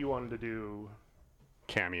 you said you wanted to do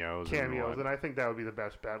cameos, and I think that would be the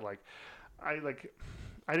best bet. Like, I'm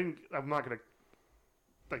not gonna,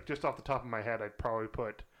 like, just off the top of my head, I'd probably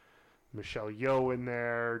put Michelle Yeoh in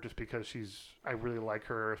there just because I really like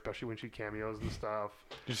her, especially when she cameos and stuff.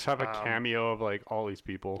 Just have a cameo of like all these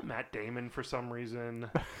people. Matt Damon for some reason.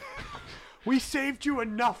 We saved you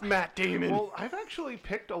enough, Matt Damon. Well, I've actually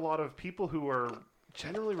picked a lot of people who are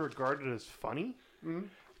generally regarded as funny.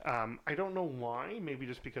 Mm-hmm. I don't know why. Maybe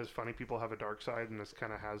just because funny people have a dark side, and this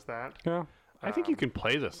kind of has that. Yeah, I think you can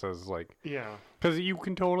play this as like because you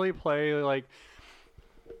can totally play like.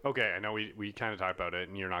 Okay, I know we kind of talked about it,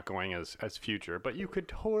 and you're not going as Future, but you could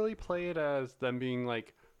totally play it as them being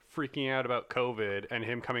like freaking out about COVID, and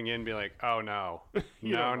him coming in and be like, "Oh no,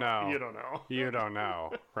 you don't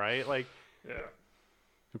know, right?" Like, yeah,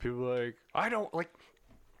 and people are like, "I don't like."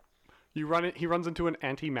 He runs into an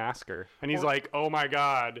anti-masker, and he's like, "Oh my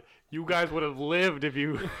God, you guys would have lived if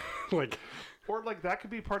you like." Or like that could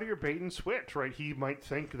be part of your bait and switch, right? He might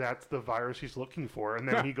think that's the virus he's looking for, and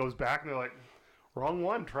then he goes back, and they're like, "Wrong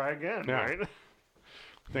one, try again," right?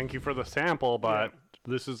 Thank you for the sample, but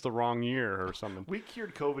this is the wrong year or something. We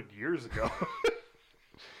cured COVID years ago.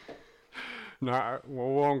 No, we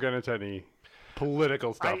won't get into any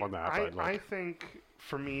political stuff on that. I think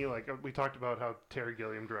for me, like we talked about how Terry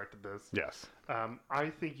Gilliam directed this. Yes. I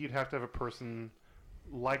think you'd have to have a person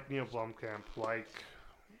like Neil Blomkamp, like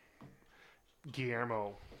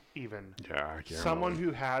Guillermo, even. Yeah, Guillermo. Someone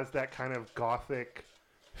who has that kind of gothic,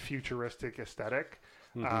 futuristic aesthetic.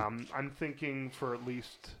 Mm-hmm. I'm thinking for at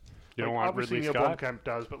least. You don't like, want obviously Ridley Neil Scott? Blomkamp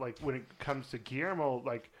does, but like when it comes to Guillermo,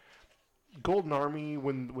 like Golden Army,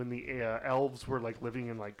 when the elves were like living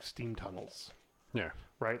in like steam tunnels. Yeah.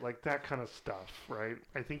 Right, like that kind of stuff. Right,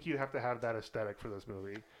 I think you have to have that aesthetic for this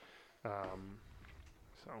movie.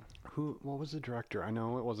 So. What was the director? I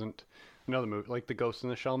know it wasn't another movie, like the Ghost in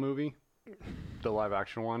the Shell movie, the live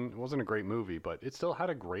action one. It wasn't a great movie, but it still had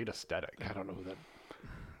a great aesthetic. I don't know who that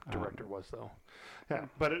director was though. Yeah,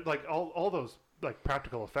 but it, like all those like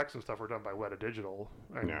practical effects and stuff were done by Weta Digital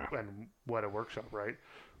and Weta Workshop, right?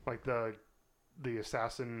 Like the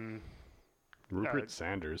assassin, Rupert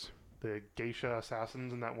Sanders, the geisha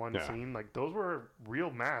assassins in that one scene, like those were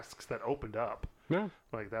real masks that opened up. Yeah,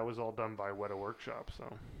 like that was all done by Weta Workshop. So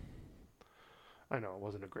I know it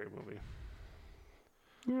wasn't a great movie.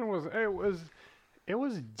 It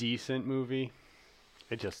was a decent movie.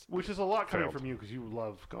 It just which is a lot coming failed. from you because you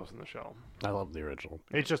love Ghost in the Shell. I love the original.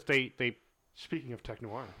 It's just they Speaking of Tech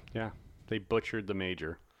Noir, they butchered the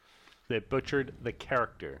major. They butchered the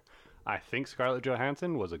character. I think Scarlett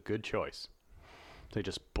Johansson was a good choice. They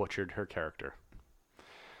just butchered her character.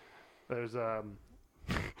 there's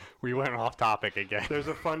We went off topic again. There's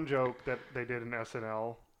a fun joke that they did in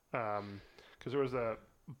SNL because there was a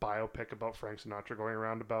biopic about Frank Sinatra going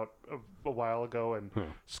around about a while ago, and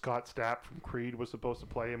Scott Stapp from Creed was supposed to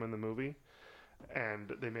play him in the movie,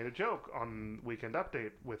 and they made a joke on Weekend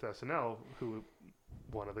Update with SNL, who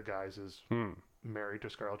one of the guys is married to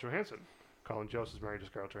Scarlett Johansson. Colin Jost is married to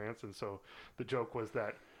Scarlett Johansson, so the joke was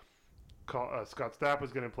that Scott Stapp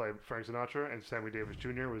was going to play Frank Sinatra, and Sammy Davis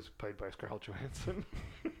Jr. was played by Scarlett Johansson.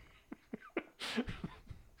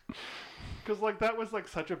 Because like that was like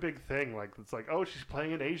such a big thing. Like it's like, oh, she's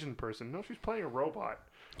playing an Asian person. No, she's playing a robot.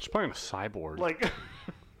 She's playing a cyborg. Like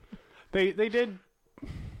they did.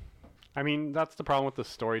 I mean, that's the problem with the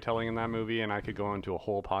storytelling in that movie, and I could go into a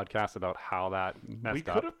whole podcast about how that messed we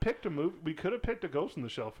up. could have picked a movie. We could have picked a Ghost in the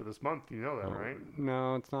Shell for this month. You know that, right?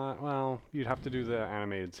 No, it's not. Well, you'd have to do the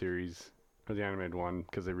animated series or the animated one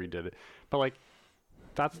because they redid it. But like,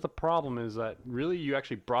 that's the problem is that really you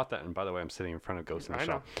actually brought that. And by the way, I'm sitting in front of Ghost in the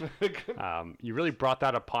Shell. Know. You really brought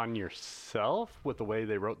that upon yourself with the way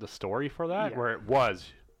they wrote the story for that, Yeah. where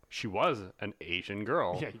she was an Asian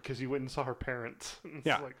girl. Yeah, because you went and saw her parents. It's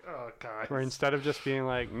like, oh, God. Where instead of just being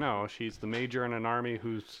like, no, she's the major in an army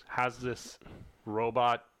who has this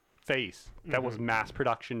robot face that was mass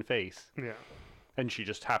production face. Yeah. And she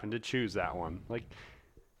just happened to choose that one. Like,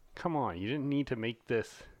 come on, you didn't need to make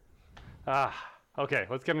this. Okay,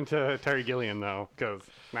 let's get into Terry Gilliam, though, because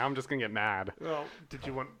now I'm just going to get mad. Well, did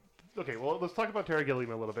you want... Okay, well, let's talk about Terry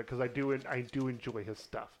Gilliam a little bit, because I do enjoy his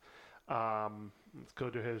stuff. Let's go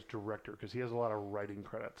to his director, because he has a lot of writing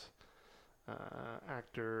credits.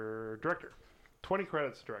 Actor, director. 20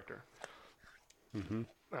 credits, director. Mm-hmm.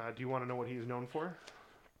 Do you want to know what he's known for?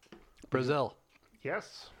 Brazil.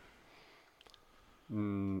 Yes. I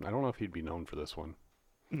don't know if he'd be known for this one.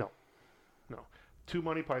 No. 2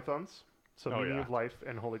 Monty Pythons. So Meaning of Life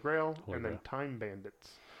and Holy Grail, and then Time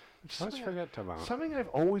Bandits. Let's forget about something I've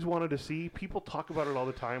always wanted to see. People talk about it all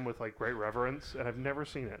the time with like great reverence, and I've never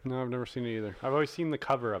seen it. No, I've never seen it either. I've always seen the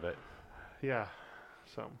cover of it. Yeah.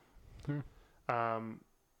 So. But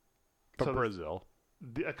so Brazil.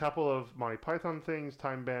 A couple of Monty Python things,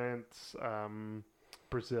 Time Bandits,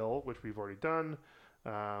 Brazil, which we've already done.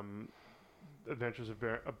 Adventures of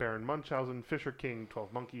Baron Munchausen, Fisher King,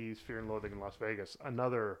 12 Monkeys, Fear and Loathing in Las Vegas.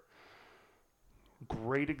 Another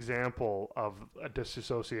great example of a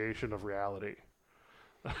disassociation of reality.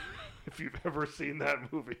 If you've ever seen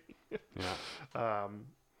that movie. Yeah.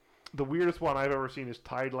 The weirdest one I've ever seen is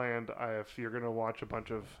Tideland. If you're going to watch a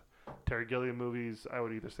bunch of Terry Gilliam movies, I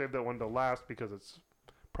would either save that one to last because it's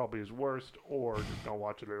probably his worst, or just don't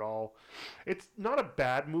watch it at all. It's not a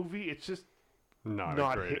bad movie. It's just not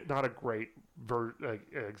a great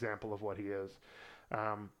example of what he is.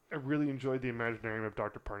 I really enjoyed The Imaginarium of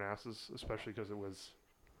Dr. Parnassus, especially because it was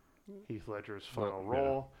Heath Ledger's final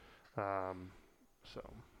role. Yeah.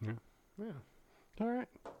 All right.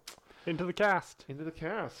 Into the cast.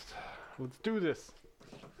 Let's do this.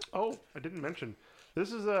 Oh, I didn't mention.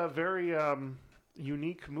 This is a very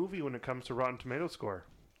unique movie when it comes to Rotten Tomatoes score.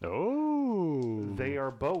 Oh. They are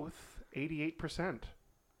both 88%.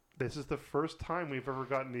 This is the first time we've ever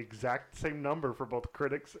gotten the exact same number for both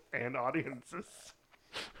critics and audiences.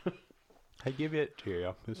 I give it to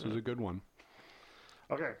you. This is a good one.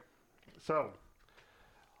 Okay. So,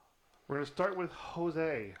 we're going to start with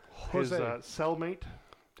Jose. His cellmate.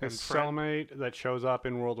 His cellmate that shows up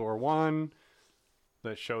in World War I,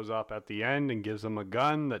 that shows up at the end and gives him a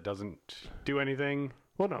gun that doesn't do anything.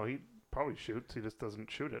 Well, no, he probably shoots. He just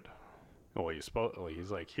doesn't shoot it. Well, he's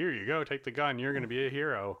like, here you go, take the gun. You're going to be a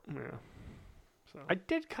hero. Yeah. So I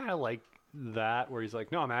did kind of like that, where he's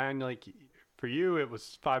like, no, man, like, for you, it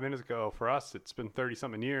was 5 minutes ago. For us, it's been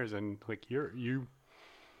 30-something years. And, like, you...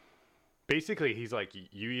 Basically, he's like,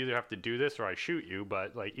 you either have to do this or I shoot you.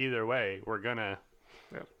 But, like, either way, we're going to...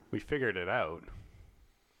 Yep. We figured it out.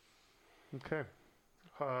 Okay.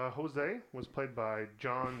 Jose was played by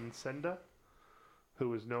John Senda,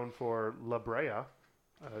 who is known for La Brea, a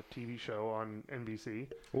TV show on NBC.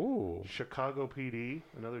 Ooh. Chicago PD,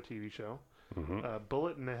 another TV show. Mm-hmm.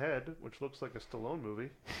 Bullet in the Head, which looks like a Stallone movie.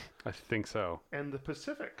 I think so. And The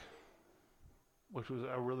Pacific, which was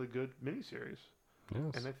a really good miniseries.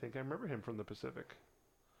 Yes. And I think I remember him from The Pacific.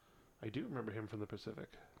 I do remember him from The Pacific.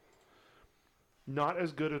 Not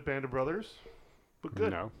as good as Band of Brothers, but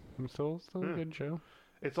good. No. Still a good show.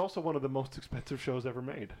 It's also one of the most expensive shows ever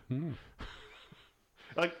made. Mm.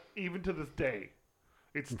 Like, even to this day,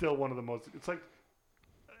 it's still one of the most... It's like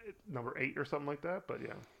number 8 or something like that, but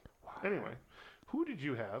yeah. Wow. Anyway, who did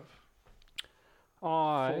you have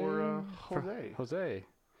for Jose? Jose.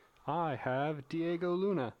 I have Diego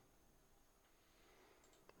Luna.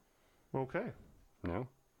 Okay. No?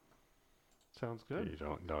 Sounds good.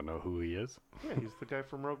 You don't know who he is? Yeah, he's the guy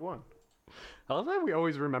from Rogue One. I love that we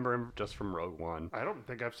always remember him just from Rogue One. I don't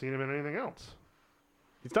think I've seen him in anything else.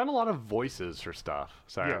 He's done a lot of voices for stuff.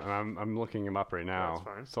 Sorry, yes. I'm looking him up right now. That's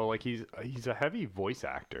fine. So like he's a heavy voice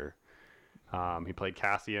actor. He played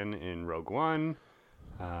Cassian in Rogue One.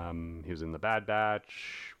 He was in The Bad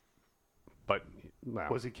Batch. But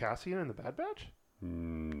was he Cassian in The Bad Batch?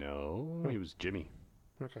 No, he was Jimmy.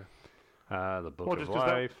 Okay. The Book of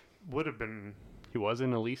Life. That would have been. He was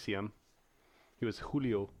in Elysium. He was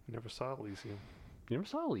Julio. Never saw Elysium. You never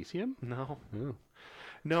saw Elysium? No. Oh.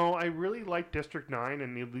 No, I really liked District 9,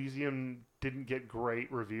 and Elysium didn't get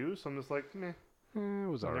great reviews, so I'm just like, meh. It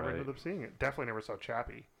was alright. I never ended up seeing it. Definitely never saw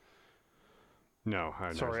Chappie. No,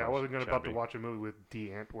 Sorry, I wasn't about to watch a movie with D.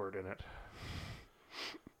 Antwoord in it.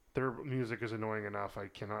 Their music is annoying enough. I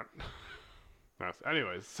cannot. Yes.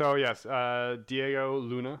 Anyways, so yes, Diego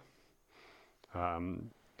Luna.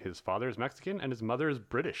 His father is Mexican, and his mother is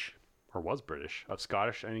British. Or was British, of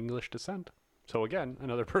Scottish and English descent. So again,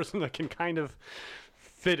 another person that can kind of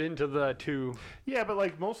fit into the two. Yeah, but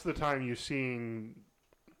like most of the time you're seeing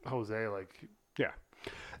Jose like... Yeah.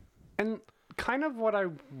 And kind of what I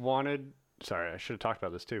wanted... Sorry, I should have talked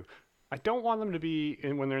about this too. I don't want them to be,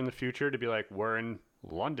 when they're in the future, to be like, we're in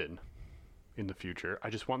London in the future. I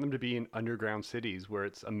just want them to be in underground cities where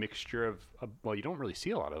it's a mixture of... well, you don't really see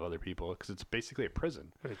a lot of other people because it's basically a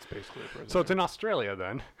prison. It's basically a prison. So it's in Australia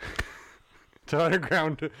then. It's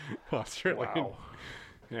underground Australia. Wow.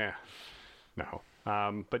 Yeah. No.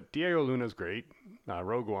 But Diego Luna's great.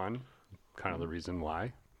 Rogue One, kind of the reason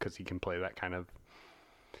why, because he can play that kind of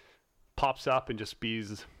pops up and just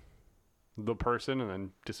bees the person and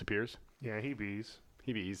then disappears. Yeah, he bees.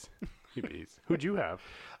 He bees. He bees. Who'd you have?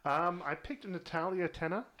 I picked Natalia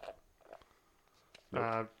Tena.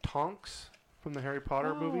 Nope. Tonks from the Harry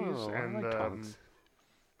Potter movies, I and like Tonks.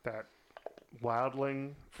 that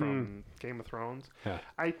wildling from Game of Thrones. Yeah.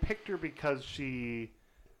 I picked her because she,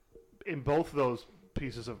 in both of those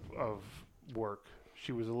pieces of work,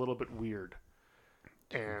 she was a little bit weird.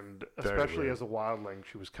 And Very especially weird. as a wildling,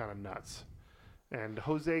 she was kind of nuts. And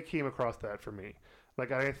Jose came across that for me.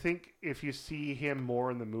 Like, I think if you see him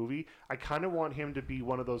more in the movie, I kind of want him to be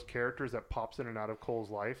one of those characters that pops in and out of Cole's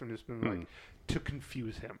life and just been like, to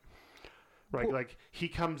confuse him. Right? Well, like, he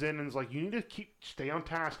comes in and is like, you need to stay on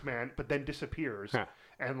task, man, but then disappears. Yeah.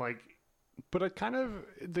 And, like... But they kind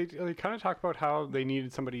of talk about how they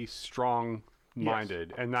needed somebody strong-minded.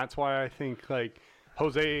 Yes. And that's why I think, like,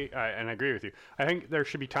 Jose, and I agree with you, I think there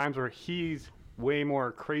should be times where he's way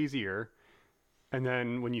more crazier. And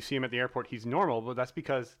then when you see him at the airport, he's normal, but that's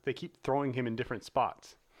because they keep throwing him in different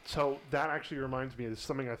spots. So that actually reminds me of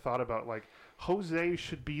something I thought about. Like, Jose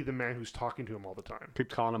should be the man who's talking to him all the time. Keep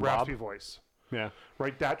calling him Raspy Bob. voice. Yeah.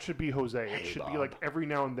 Right? That should be Jose. Hey, It should be Bob. like every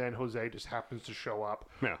now and then Jose just happens to show up.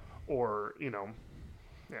 Yeah. Or, you know,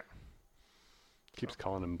 yeah. Keeps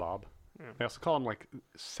calling him Bob. Yeah. They also call him like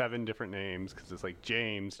 7 different names because it's like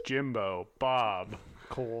James, Jimbo, Bob,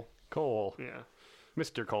 Cole, Yeah.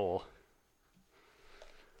 Mr. Cole.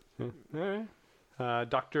 Yeah. All right.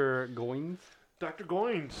 Dr. Goins. Dr.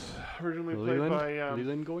 Goins, originally Leland? played by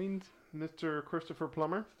Leland Goins. Mr. Christopher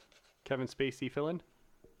Plummer. Kevin Spacey fill-in.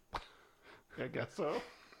 I guess so.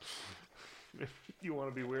 If you want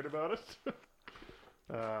to be weird about it.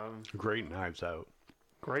 Great Knives Out.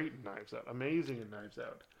 Great in Knives Out. Amazing in Knives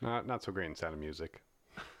Out. Not so great in Sound of Music.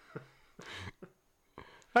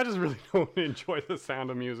 I just really don't enjoy the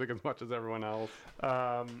Sound of Music as much as everyone else.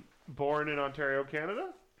 Born in Ontario, Canada.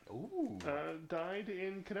 Ooh. Died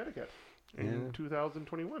in Connecticut in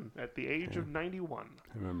 2021 at the age of 91.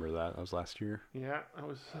 I remember that. That was last year. Yeah, I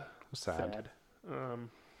was Sad.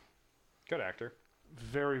 Good actor.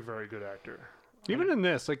 Very, very good actor. Even in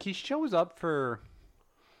this, like, he shows up for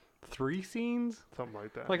 3 scenes. Something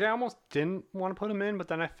like that. Like, I almost didn't want to put him in, but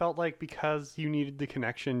then I felt like because you needed the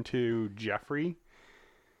connection to Jeffrey.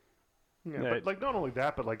 Yeah, but like not only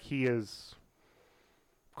that, but like he is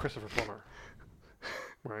Christopher Plummer.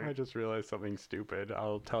 Right. I just realized something stupid.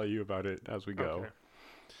 I'll tell you about it as we go.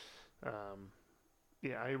 Okay.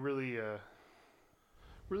 Yeah, I really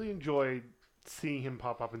enjoyed seeing him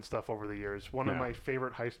pop up and stuff over the years. One of my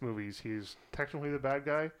favorite heist movies. He's technically the bad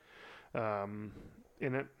guy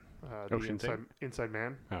in it. The Inside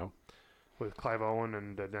Man. Oh. With Clive Owen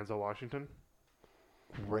and Denzel Washington.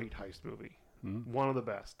 Great heist movie. Mm-hmm. One of the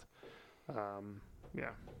best.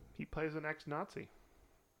 Yeah, he plays an ex-Nazi.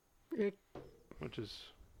 Which is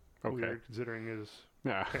weird considering his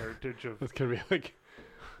heritage of... It's going to be like...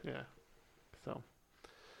 Yeah. So.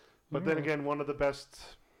 But then again, one of the best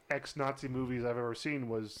ex-Nazi movies I've ever seen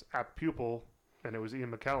was Apt Pupil, and it was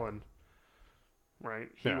Ian McKellen. Right?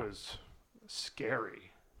 He was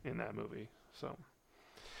scary in that movie. So.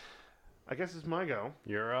 I guess it's my go.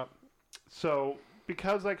 You're up. So,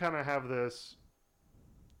 because I kind of have this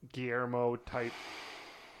Guillermo-type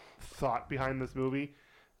thought behind this movie,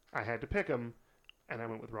 I had to pick him, and I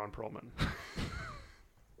went with Ron Perlman.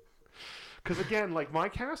 Because again, like, my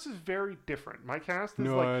cast is very different. My cast is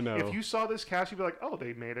I know. if you saw this cast, you'd be like, oh,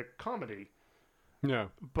 they made a comedy. Yeah.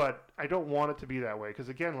 But I don't want it to be that way. Because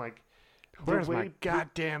again, like, where's my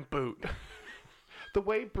goddamn boot? The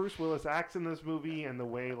way Bruce Willis acts in this movie, and the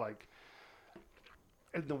way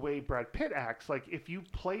Brad Pitt acts, like, if you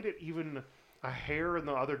played it even a hair in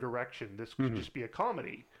the other direction, this could just be a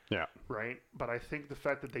comedy. Yeah. Right? But I think the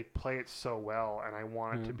fact that they play it so well, and I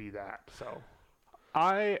want it to be that. So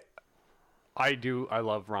I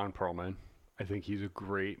love Ron Perlman. I think he's a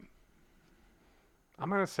great... I'm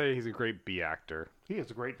going to say he's a great B actor. He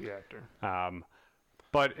is a great B actor.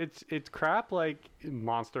 But it's crap like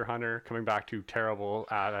Monster Hunter, coming back to terrible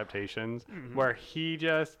adaptations, where he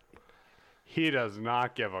does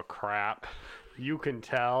not give a crap. You can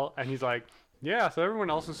tell. And he's like, yeah, so everyone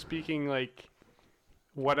else is speaking like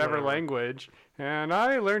whatever language, and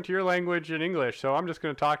I learned your language in English, so I'm just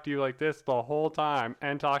going to talk to you like this the whole time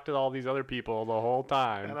and talk to all these other people the whole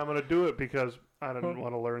time. And I'm going to do it because I didn't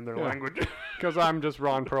want to learn their language. Because I'm just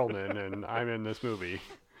Ron Perlman, and I'm in this movie.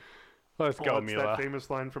 Let's go, it's Mila. that famous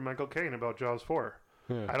line from Michael Caine about Jaws 4.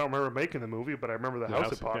 Yeah. I don't remember making the movie, but I remember the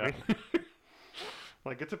house it bought me.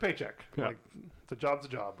 Like, it's a paycheck. Yeah. Like, it's a job's a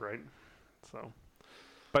job, right? So.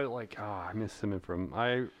 But, like, I miss him from...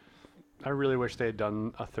 I really wish they had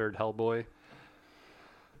done a third Hellboy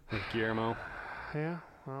with Guillermo. Yeah,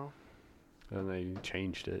 well... And they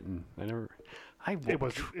changed it, and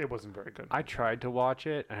it wasn't very good. I tried to watch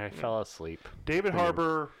it, and I fell asleep. David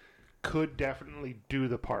Harbour could definitely do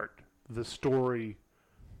the part. The story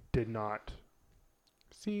did not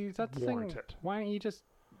See, that's the warrant thing. it. Why don't you just,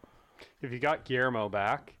 if you got Guillermo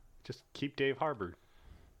back, just keep Dave Harbour.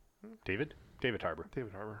 David Harbour.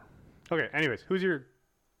 David Harbour. Okay. Anyways, who's your?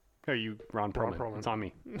 Oh, you Ron Ron Perlman. Perlman. It's on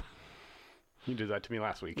me. You did that to me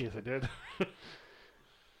last week. Yes, I did.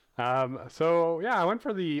 So yeah, I went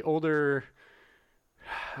for the older.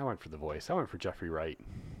 I went for the voice. I went for Jeffrey Wright.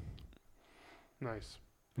 Nice.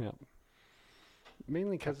 Yeah.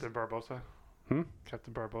 Mainly because Captain Barbosa.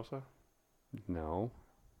 Captain Barbosa. no,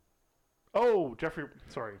 Oh, Jeffrey.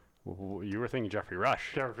 Sorry, you were thinking Jeffrey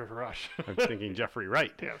Rush. Jeffrey Rush. I'm thinking Jeffrey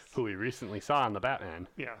Wright, Yes. who we recently saw in the Batman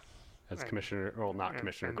Yes. as And- Commissioner. Well, not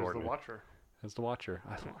Commissioner and Gordon. As the Watcher. As the Watcher.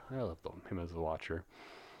 I love him as the Watcher.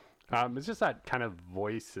 It's just that kind of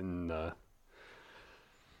voice and the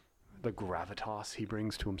gravitas he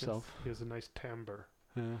brings to himself. He has a nice timbre.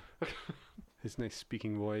 Yeah. His nice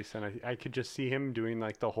speaking voice, and I could just see him doing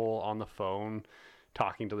like the whole on the phone,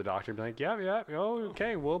 talking to the doctor, and be like, yeah, oh,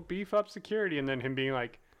 okay, we'll beef up security, and then him being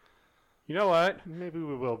like, you know what? Maybe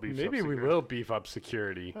we will be. Maybe we will beef up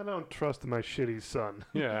security. I don't trust my shitty son.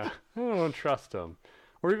 Yeah, I don't trust him.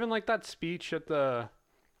 Or even like that speech at the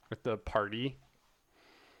party.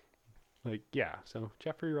 Like, yeah, so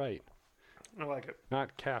Jeffrey Wright. I like it.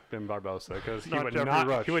 Not Captain Barbosa, because Not Jeffrey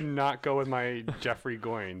Rush. he would not go with my Jeffrey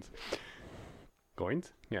Goins.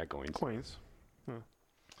 Goins? Yeah, Goins. Coins.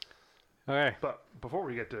 Okay. But before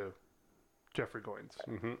we get to Jeffrey Goins,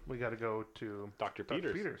 Mm-hmm. we got to go to Dr.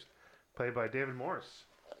 Dr. Peters. Played by David Morse,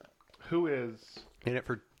 who is In it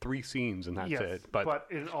for 3 scenes, and that's yes, it. but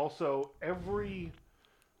in also every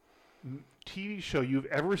TV show you've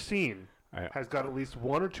ever seen has got at least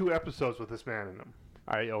 1 or 2 episodes with this man in them.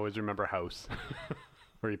 I always remember House,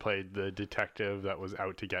 where he played the detective that was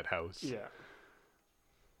out to get House. Yeah.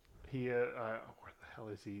 He where the hell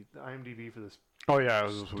is he? The IMDb for this Oh yeah, it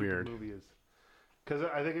was stupid weird. movie is because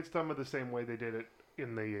I think it's done with the same way they did it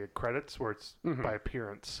in the credits, where it's Mhm. by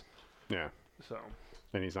appearance. Yeah, So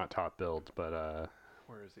and he's not top billed, but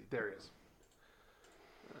where is he? There he is.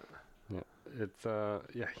 yeah, it's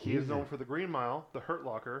yeah, He is known for The Green Mile, The Hurt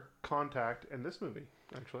Locker, Contact, and this movie.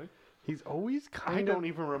 Actually, he's always I kind of. don't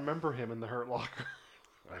even remember him in The Hurt Locker.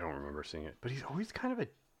 I don't remember seeing it, but he's always kind of a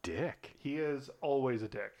dick. He is always a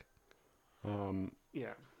dick.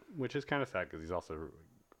 Yeah. Which is kind of sad because he's also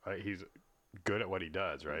he's good at what he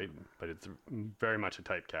does, right? But it's very much a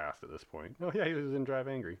typecast at this point. Oh yeah, he was in Drive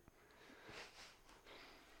Angry.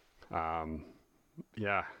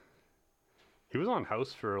 Yeah, he was on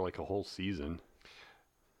House for like a whole season.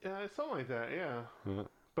 Yeah, something like that. Yeah. Yeah.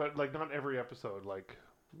 But like not every episode. Like,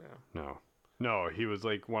 yeah. No, he was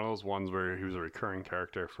like one of those ones where he was a recurring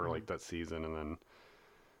character for like that season, and then,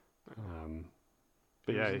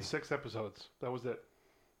 but He yeah, was in 6 episodes. That was it.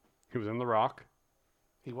 he was in The Rock.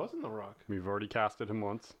 He was in The Rock. We've already casted him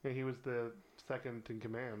once. Yeah, he was the second in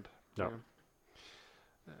command. Yep.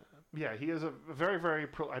 Yeah, he is a very, very.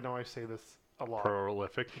 I know I say this a lot.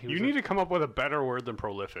 Prolific. He You was need to come up with a better word than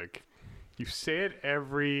prolific. You say it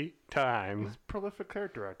every time. He's a prolific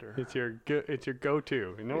character actor. It's your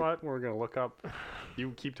go-to. You know what? We're gonna look up.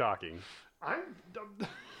 You keep talking.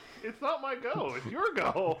 It's not my go. It's your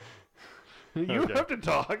go. You Okay. have to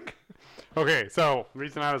talk. Okay, so the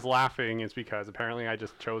reason I was laughing is because apparently I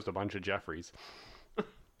just chose a bunch of Jeffreys.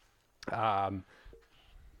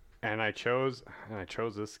 And I chose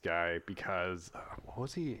this guy because what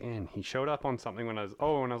was he in? He showed up on something when I was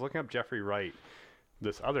looking up Jeffrey Wright.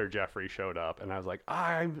 This other Jeffrey showed up, and I was like,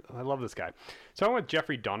 I love this guy. So I went with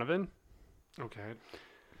Jeffrey Donovan. Okay.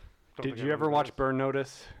 Did you ever watch Burn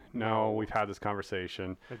Notice? No, we've had this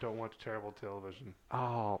conversation. I don't watch terrible television.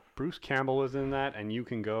 Oh, Bruce Campbell was in that, and you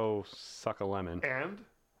can go suck a lemon.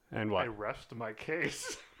 And what? I rest my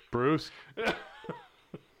case. Bruce?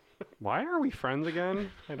 Why are we friends again?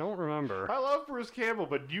 I don't remember. I love Bruce Campbell,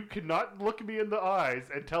 but you cannot look me in the eyes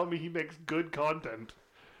and tell me he makes good content.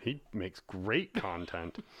 He makes great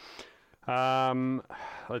content.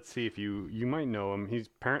 Let's see if you might know him. He's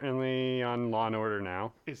apparently on Law and Order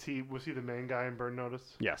now. Was he the main guy in Burn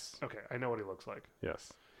Notice? Yes. Okay, I know what he looks like.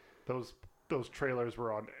 Yes. Those trailers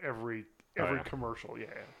were on every yeah. commercial. Yeah.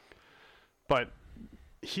 But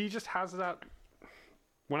he just has that.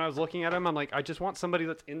 When I was looking at him, I'm like, I just want somebody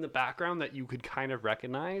that's in the background that you could kind of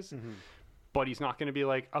recognize, but he's not going to be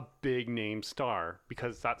like a big name star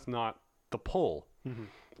because that's not the pull. Mm-hmm.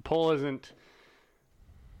 The pull isn't.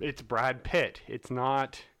 It's Brad Pitt. It's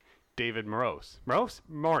not David Morse. Morse.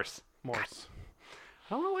 Morse. I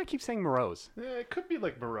don't know why I keep saying Morose. Yeah, it could be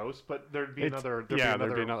like morose, but there'd be another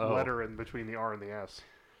O. letter in between the R and the S.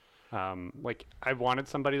 Like I wanted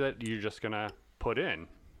somebody that you're just gonna put in,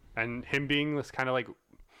 And him being this kind of like,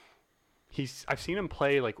 I've seen him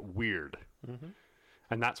play like weird. Mm-hmm.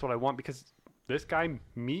 And that's what I want, because this guy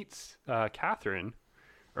meets Catherine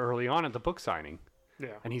early on at the book signing.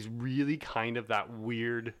 Yeah. And he's really kind of that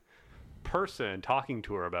weird person talking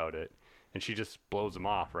to her about it. And she just blows him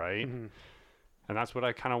off, right? Mm-hmm. And that's what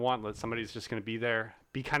I kind of want. That somebody's just going to be there,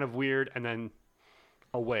 be kind of weird, and then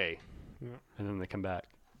away. Yeah. And then they come back.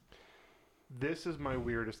 This is my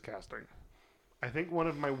weirdest casting. I think one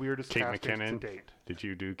of my weirdest Kate castings McKinnon. to date. Did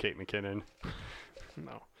you do Kate McKinnon?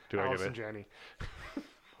 No. Do I give Allison it? Janney.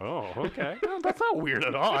 Oh, okay. No, that's not weird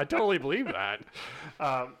at all. I totally believe that.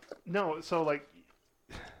 No, so like,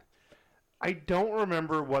 I don't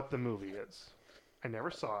remember what the movie is. I never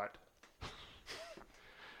saw it.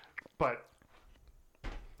 But,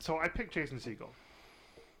 so I picked Jason Segel.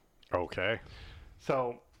 Okay.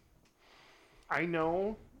 So, I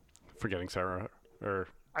know. Forgetting Sarah, or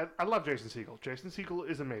I love Jason Segel. Jason Segel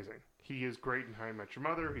is amazing. He is great in How I Met Your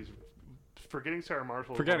Mother. He's Forgetting Sarah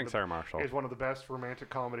Marshall. Sarah Marshall is one of the best romantic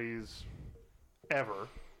comedies ever.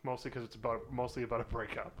 Mostly because it's mostly about a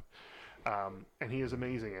breakup, and he is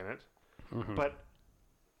amazing in it. Mm-hmm. But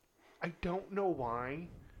I don't know why.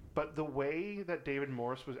 But the way that David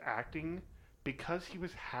Morse was acting, because he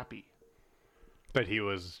was happy. But he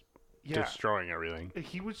was destroying everything.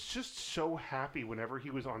 He was just so happy whenever he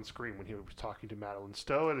was on screen. When he was talking to Madeline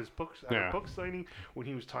Stowe at his book signing, when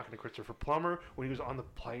he was talking to Christopher Plummer, when he was on the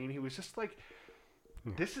plane, he was just like,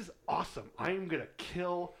 "This is awesome! I am gonna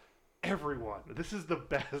kill everyone. This is the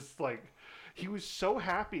best." Like, he was so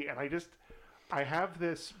happy, and I have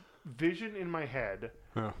this vision in my head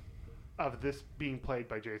of this being played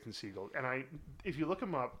by Jason Segel. And if you look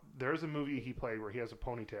him up, there's a movie he played where he has a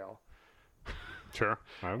ponytail. Sure.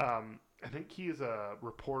 I think he is a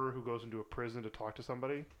reporter who goes into a prison to talk to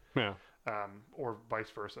somebody. Yeah. Or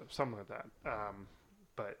vice versa, something like that.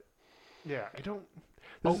 But yeah, I don't.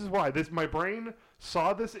 This is why my brain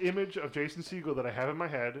saw this image of Jason Segel that I have in my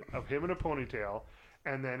head of him in a ponytail,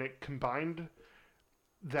 and then it combined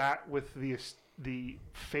that with the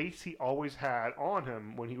face he always had on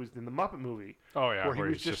him when he was in the Muppet movie. Oh yeah, where he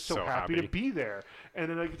was just so happy to be there. And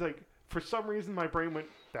then it's like, for some reason my brain went,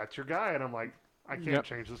 "That's your guy," and I'm like, I can't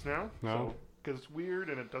change this now. No. Because it's weird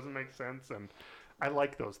and it doesn't make sense, and I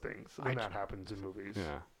like those things when that happens in movies.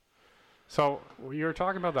 Yeah. So you were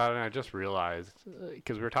talking about that, and I just realized,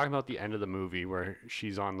 because we were talking about the end of the movie where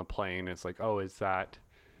she's on the plane. It's like, oh, is that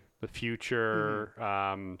the future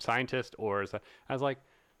scientist, or is that?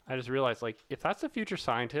 I just realized, like, if that's the future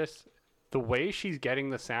scientist, the way she's getting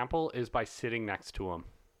the sample is by sitting next to him.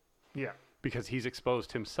 Yeah. Because he's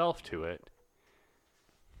exposed himself to it.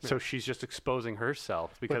 So she's just exposing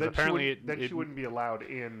herself, because apparently she wouldn't be allowed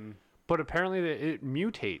in. But apparently it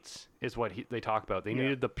mutates, is what they talk about. They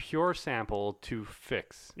needed the pure sample to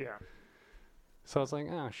fix. Yeah. So I was like,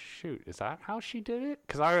 oh shoot, is that how she did it?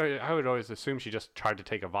 Because I would always assume she just tried to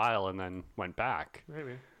take a vial and then went back.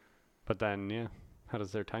 Maybe. But then how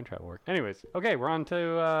does their time travel work? Anyways, okay, we're on to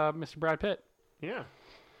Mr. Brad Pitt. Yeah.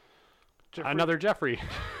 Another Jeffrey.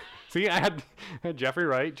 See, I had Jeffrey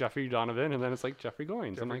Wright, Jeffrey Donovan, and then it's like Jeffrey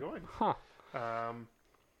Goins. Jeffrey Goins. Huh.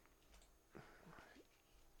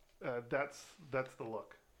 That's the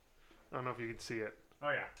look. I don't know if you can see it.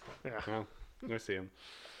 Oh yeah. Yeah. I see him.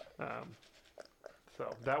 So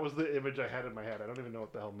that was the image I had in my head. I don't even know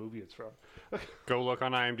what the hell movie it's from. Go look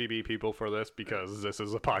on IMDb, people, for this, because this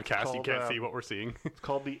is a podcast. You can't see what we're seeing. It's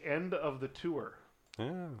called The End of the Tour.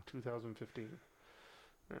 Oh. 2015.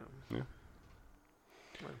 Yeah.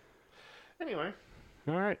 Anyway.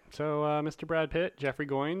 All right. So, Mr. Brad Pitt, Jeffrey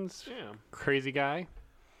Goins. Yeah. Crazy guy.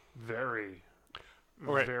 Very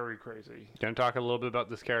crazy. Gonna talk a little bit about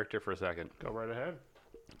this character for a second. Go right ahead.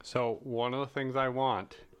 So, one of the things I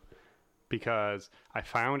want, because I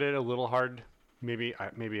found it a little hard, maybe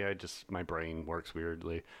my brain works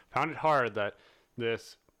weirdly. Found it hard that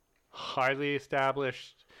this highly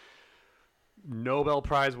established Nobel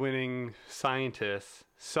Prize winning scientist's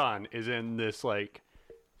son is in this like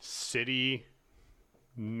city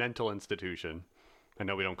mental institution. I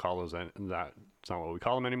know we don't call those that. It's not what we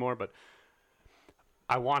call them anymore, but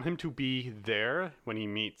I want him to be there when he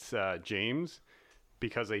meets James,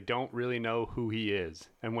 because they don't really know who he is.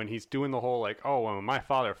 And when he's doing the whole like, oh, when my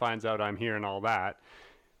father finds out I'm here and all that,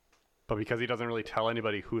 but because he doesn't really tell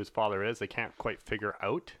anybody who his father is, they can't quite figure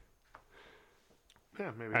out.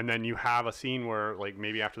 Yeah, maybe. And then you have a scene where, like,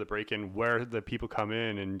 maybe after the break-in, where the people come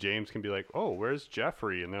in and James can be like, oh, where's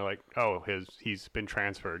Jeffrey? And they're like, oh, he's been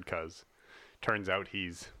transferred, because turns out he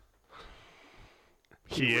is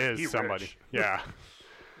somebody. Rich. Yeah.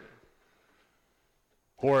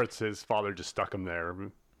 Or it's his father just stuck him there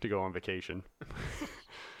to go on vacation.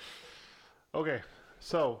 Okay,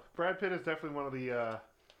 so Brad Pitt is definitely one of the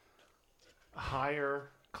higher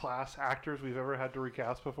class actors we've ever had to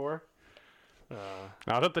recast before.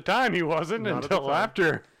 Not at the time he wasn't Not at the until time.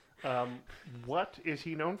 after. What is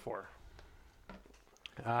he known for?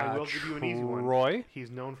 I will give you an easy one. Troy?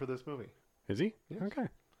 He's known for this movie. Is he? Yes. Okay.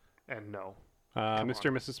 And no. Mr.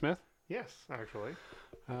 and Mrs. Smith? Yes, actually.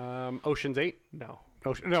 Ocean's 8? No.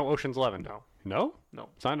 Ocean's 11. No. No? No.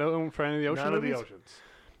 It's not known for any of the ocean None movies? of the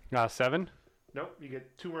oceans. 7? Nope. You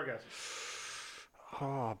get 2 more guesses.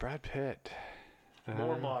 Oh, Brad Pitt.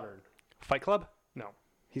 More modern. Fight Club? No.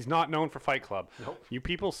 He's not known for Fight Club. Nope. You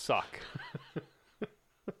people suck.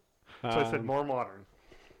 So I said more modern.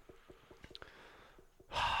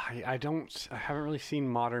 I haven't really seen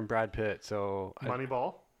modern Brad Pitt, so.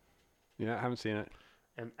 Moneyball I haven't seen it.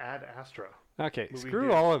 and Ad Astra. Okay, Movie screw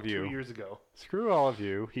did all of 2 you. years ago. Screw all of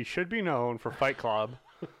you. He should be known for Fight Club.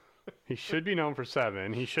 He should be known for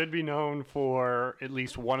 7. He should be known for at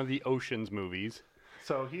least one of the Oceans movies.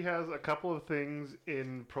 So he has a couple of things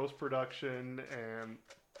in post-production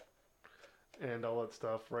and all that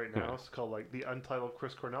stuff right now. Yeah. It's called like the Untitled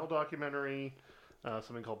Chris Cornell documentary,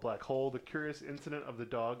 something called Black Hole, The Curious Incident of the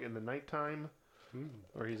Dog in the Nighttime,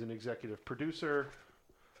 or he's an executive producer.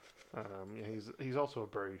 He's also a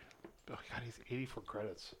very, oh God, he's 84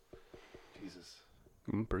 credits. Jesus.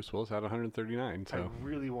 Bruce Willis had 139, so. I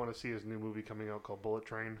really want to see his new movie coming out called Bullet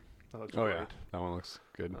Train. That looks Oh, great. yeah. That one looks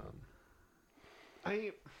good.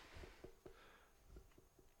 I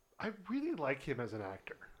really like him as an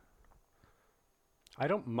actor. I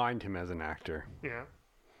don't mind him as an actor. Yeah.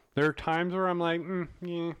 There are times where I'm like,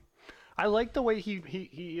 yeah. I like the way he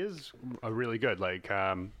is really good. Like,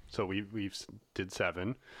 so we did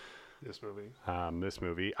 7. This movie. This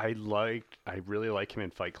movie. I really like him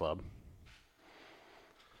in Fight Club.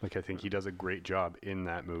 Like, I think he does a great job in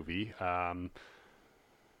that movie.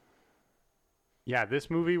 Yeah, this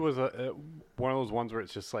movie was one of those ones where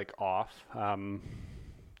it's just like off.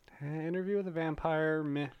 Interview with a Vampire,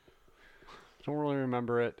 meh. Don't really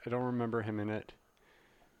remember it. I don't remember him in it.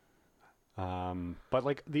 But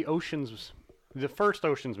like the first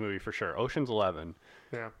Oceans movie for sure, Ocean's 11.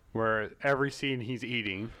 Yeah. Where every scene he's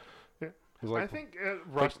eating. Yeah. Like, I think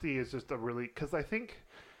Rusty is just a really, because I think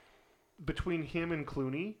between him and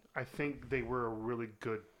Clooney, I think they were a really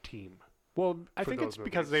good team. Well, I think those it's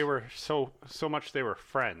because movies. they were so much they were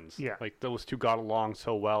friends. Yeah. Like those two got along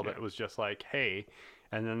so well that Yeah. it was just like, hey,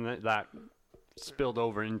 and then that spilled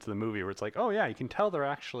over into the movie where it's like, oh yeah, you can tell they're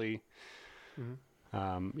actually.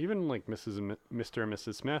 Even like Mr. and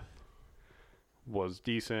Mrs. Smith was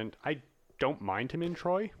decent. I don't mind him in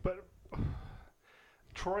Troy. But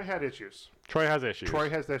Troy had issues. Troy has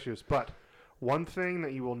issues. But one thing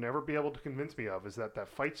that you will never be able to convince me of is that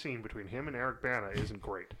fight scene between him and Eric Bana isn't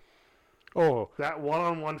great. Oh, That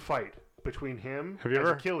one-on-one fight between him Have you as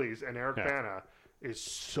ever- Achilles and Eric Yeah. Bana is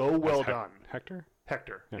so well done. Hector.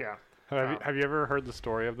 Hector, yeah. Have you ever heard the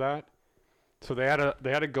story of that? So they had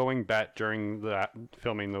a going bet during that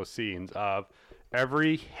filming those scenes of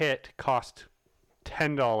every hit cost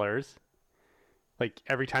 $10. Like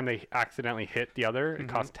every time they accidentally hit the other, it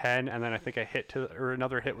cost 10, and then I think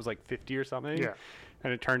another hit was like 50 or something. Yeah.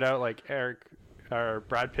 And it turned out like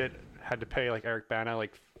Brad Pitt had to pay like Eric Bana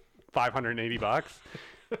like $580,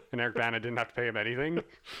 and Eric Bana didn't have to pay him anything.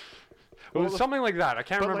 It was something like that. I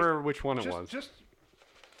can't remember which one it was. Just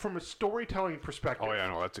from a storytelling perspective. Oh yeah,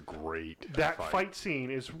 no, that's a great That fight scene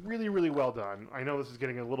is really, really well done. I know this is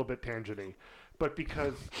getting a little bit tangenty, but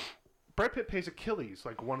because Brad Pitt plays Achilles,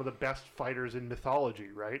 like one of the best fighters in mythology,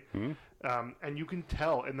 right? And you can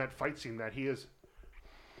tell in that fight scene that he is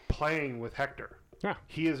playing with Hector. Yeah.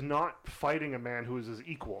 He is not fighting a man who is his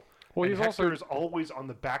equal. Well, and he's Hector is always on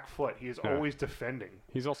the back foot. He is Yeah. always defending.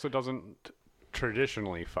 He also doesn't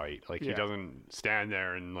traditionally fight. Like he Yeah. doesn't stand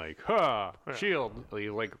there and like, shield. He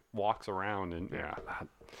like walks around and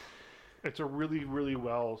It's a really, really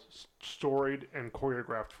well storied and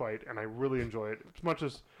choreographed fight, and I really enjoy it. As much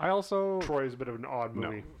as I also Troy is a bit of an odd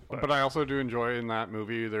movie. but I also do enjoy in that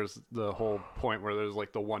movie. There's the whole point where there's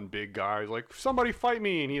like the one big guy who's like, somebody fight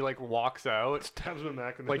me, and he like walks out, stabs him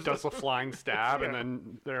back, and like does a flying stab, and Yeah.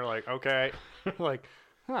 then they're like, okay, like,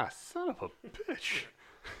 son of a bitch.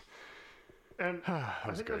 And I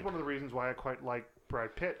was think great. that's one of the reasons why I quite like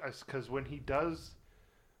Brad Pitt, is because when he does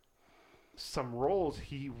some roles,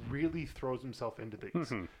 he really throws himself into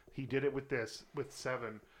these. He did it with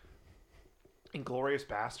 7, Inglourious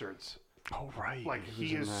Bastards. Oh right, Like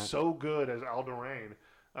he is so good as Alderaan,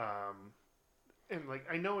 and like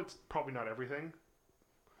I know it's probably not everything.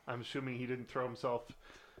 I'm assuming he didn't throw himself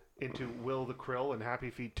into Will the Krill and Happy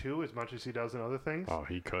Feet 2 as much as he does in other things. Oh,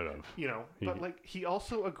 he could have. You know, but like he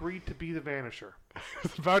also agreed to be the Vanisher. I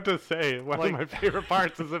was about to say, one of my favorite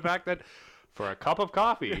parts is the fact that for a cup of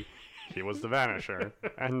coffee, he was the Vanisher.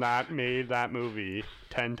 And that made that movie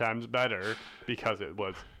 10 times better because it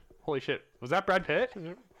was, holy shit, was that Brad Pitt?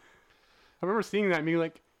 I remember seeing that and being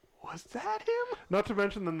like, was that him? Not to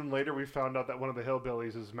mention, then later we found out that one of the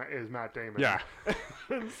hillbillies is Matt Damon. Yeah.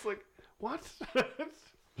 It's like, what?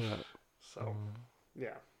 Yeah. So,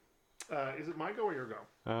 yeah. Is it my go or your go?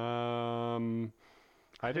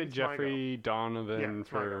 I did it's my Jeffrey Donovan Yeah,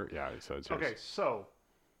 it's my for go. yeah. So it's yours. Okay, so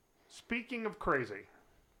speaking of crazy,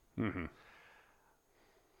 Mm-hmm.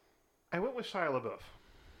 I went with Shia LaBeouf.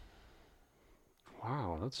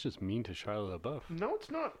 Wow, that's just mean to Shia LaBeouf. No,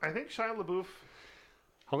 it's not. I think Shia LaBeouf.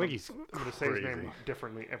 I think he's I'm going to say his crazy. name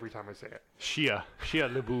differently every time I say it. Shia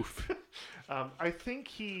LaBeouf. I think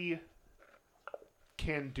he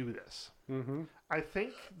can do this. Mm-hmm. I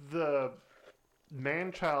think the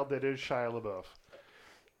man-child that is Shia LaBeouf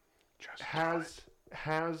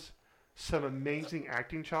has some amazing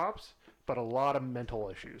acting chops, but a lot of mental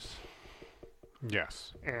issues.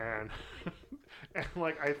 Yes. And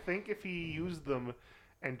like I think if he used them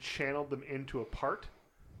and channeled them into a part,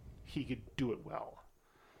 he could do it well.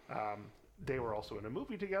 They were also in a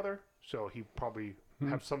movie together, so he probably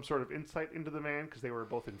have some sort of insight into the man because they were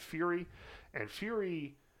both in Fury, and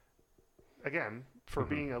Fury, again, for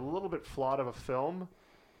being a little bit flawed of a film,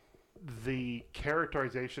 the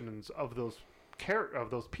characterizations of those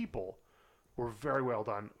people were very well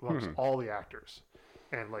done amongst all the actors,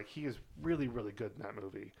 and like he is really, really good in that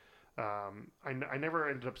movie. I never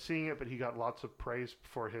ended up seeing it, but he got lots of praise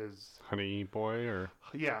for his Honey Boy or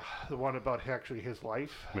the one about actually his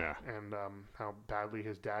life, yeah. and how badly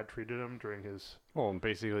his dad treated him during his Well,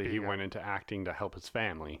 basically he Yeah. went into acting to help his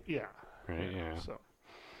family. Right. Yeah. So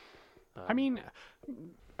I mean,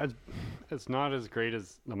 it's not as great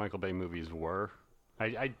as the Michael Bay movies were.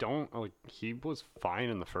 I don't like. He was fine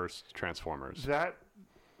in the first Transformers. I'm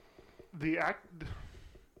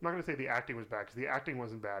not going to say the acting was bad because the acting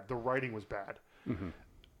wasn't bad. The writing was bad. Mm-hmm.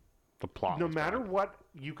 The plot. No was matter bad. what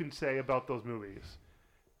you can say about those movies,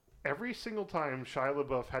 every single time Shia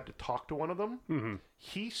LaBeouf had to talk to one of them,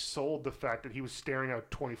 he sold the fact that he was staring at a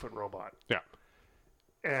 20-foot robot. Yeah.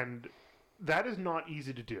 And that is not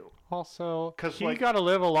easy to do. Also, 'Cause, he like- got to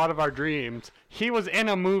live a lot of our dreams. He was in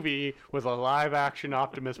a movie with a live-action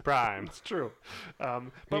Optimus Prime. It's true. He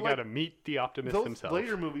But got to meet the Optimus those himself.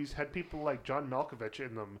 later movies had people like John Malkovich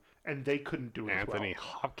in them, and they couldn't do it Anthony as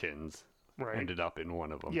Hopkins well. Right? ended up in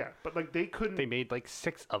one of them. Yeah, but like they couldn't. They made like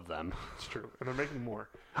 6 of them. It's true, and they're making more.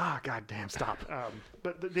 Ah, goddamn! Stop.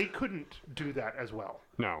 But they couldn't do that as well,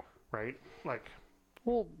 No. right? Like,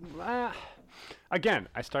 Well, again,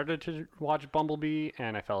 I started to watch Bumblebee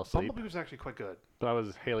and I fell asleep. Bumblebee was actually quite good. That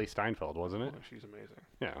was Haley Steinfeld, wasn't it? Oh, she's amazing.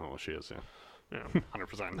 Yeah, well, she is, yeah. Yeah.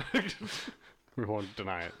 100%. We won't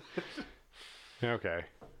deny it. Okay.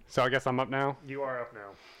 So I guess I'm up now. You are up now.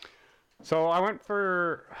 So I went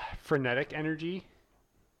for frenetic energy.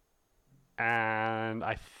 And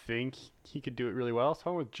I think he could do it really well. So I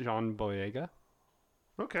went with John Boyega.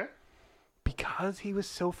 Okay. Because he was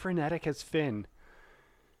so frenetic as Finn.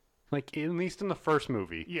 Like, at least in the first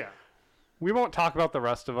movie. Yeah. We won't talk about the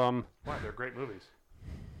rest of them. Wow, they're great movies.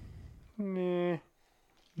 Meh.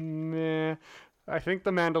 I think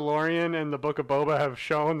The Mandalorian and The Book of Boba have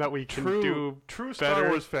shown that we can do True better. Star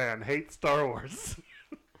Wars fan hates Star Wars.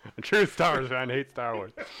 A true Star Wars fan hates Star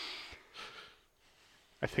Wars.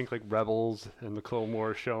 I think like Rebels and the Clone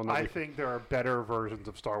Wars shown that I think there are better versions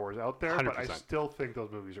of Star Wars out there, but I 100%. still think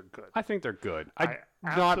those movies are good. I think they're good. I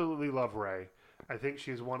not absolutely love Rey. I think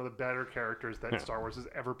she's one of the better characters that Yeah. Star Wars has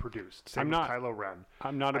ever produced. Same I'm with not- Kylo Ren.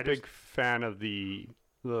 I'm not a I big fan of the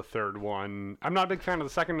third one. I'm not a big fan of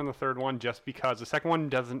the second and the third one just because the second one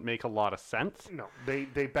doesn't make a lot of sense. No, they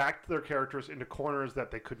backed their characters into corners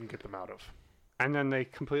that they couldn't get them out of. And then they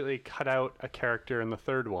completely cut out a character in the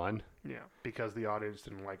third one, Yeah, because the audience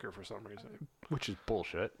didn't like her for some reason. which is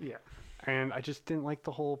bullshit. Yeah, And I just didn't like the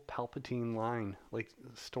whole Palpatine line, like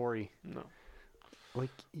story. no. Like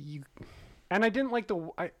you, and I didn't like the.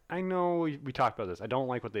 I know we talked about this. I don't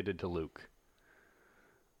like what they did to Luke.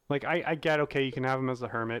 Like I get okay, you can have him as the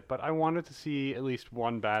hermit, but I wanted to see at least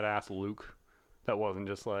one badass Luke that wasn't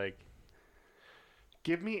just like.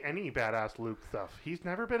 Give me any badass Luke stuff. He's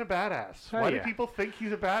never been a badass. Oh, Why do yeah. people think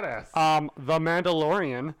he's a badass? The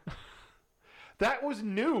Mandalorian. That was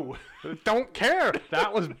new. Don't care.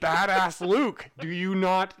 That was badass Luke. Do you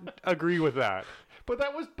not agree with that? But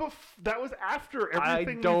that was after I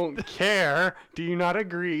everything. don't care. Do you not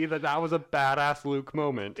agree that that was a badass Luke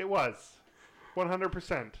moment? It was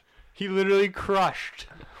 100%. He literally crushed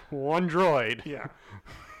one droid. Yeah.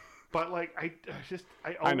 But like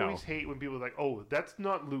I know. always hate when people are like, "Oh, that's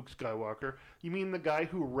not Luke Skywalker." You mean the guy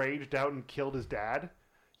who raged out and killed his dad?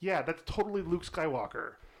 Yeah, that's totally Luke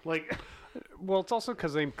Skywalker. Like, well, it's also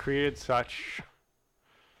because they created such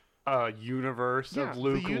a universe of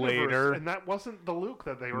Luke later, and that wasn't the Luke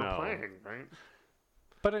that they were playing, right?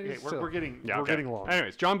 But okay, we're getting long.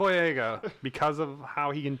 Anyways, John Boyega, because of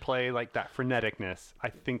how he can play like that freneticness, I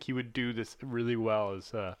think he would do this really well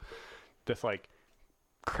as this like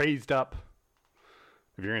crazed up.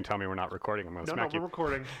 If you're gonna tell me we're not recording, I'm gonna smack you. No, we're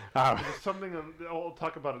recording. There's something I'll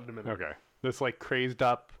talk about it in a minute. Okay, this like crazed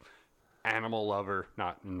up animal lover,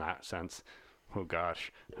 not in that sense. Oh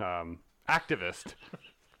gosh, activist,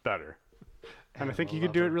 better. And I think he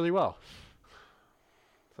could do it really well.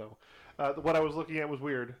 So, what I was looking at was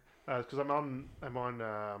weird because I'm on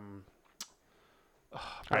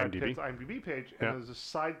Brad Pitt's IMDb page, and there's a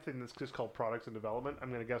side thing that's just called products and development. I'm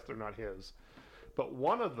going to guess they're not his, but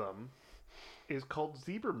one of them is called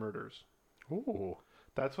Zebra Murders. Ooh,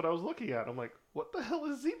 that's what I was looking at. I'm like, what the hell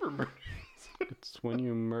is Zebra Murders? It's when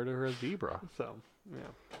you murder a zebra. So,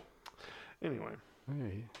 yeah. Anyway,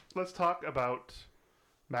 hey. Let's talk about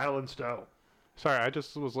Madeline Stowe. Sorry, I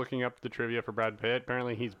just was looking up the trivia for Brad Pitt.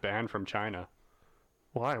 Apparently, he's banned from China.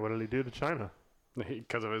 Why? What did he do to China?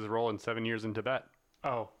 Because of his role in 7 Years in Tibet.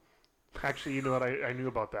 Oh. Actually, you know what? I knew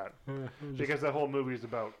about that. Because that whole movie is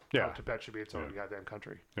about how Tibet should be its own goddamn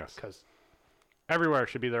country. Yes. Because everywhere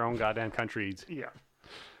should be their own goddamn countries. Yeah.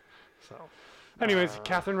 So. Anyways,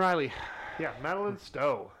 Catherine Riley. Yeah, Madeline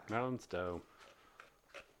Stowe. Madeline Stowe.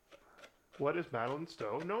 What is Madeline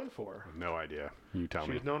Stowe known for? No idea. You tell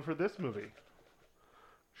me. She's known for this movie.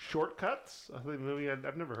 Shortcuts, a movie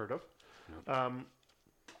I've never heard of. No.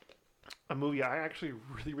 A movie I actually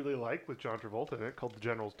really, really like with John Travolta in it called The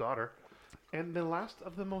General's Daughter. And The Last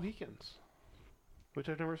of the Mohicans, which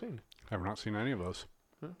I've never seen. I've not seen any of those.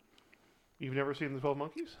 Huh? You've never seen The 12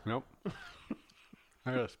 Monkeys? Nope.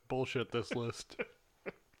 I just bullshit this list.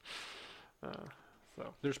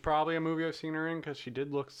 So there's probably a movie I've seen her in because she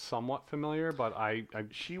did look somewhat familiar, but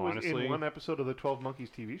she honestly was in one episode of the 12 Monkeys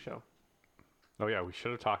TV show. Oh yeah, we should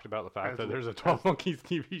have talked about the fact that there's a 12 Monkeys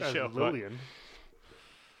TV show. As Lillian.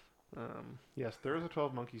 Yes, there is a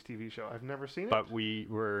 12 Monkeys TV show. I've never seen it. But we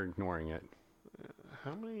were ignoring it.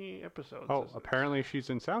 How many episodes? Oh, apparently she's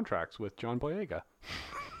in soundtracks with John Boyega.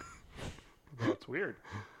 That's weird.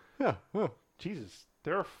 Yeah. Oh. Jesus,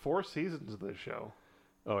 there are 4 seasons of this show.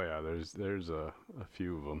 Oh yeah, there's a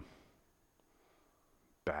few of them.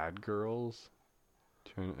 Bad Girls.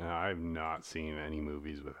 I've not seen any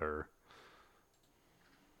movies with her.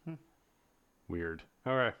 Weird.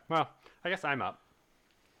 All right. Well, I guess I'm up.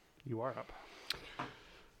 You are up.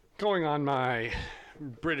 Going on my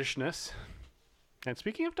Britishness. And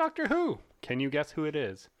speaking of Doctor Who, can you guess who it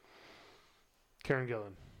is? Karen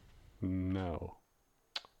Gillan. No.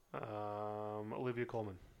 Olivia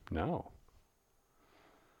Colman. No.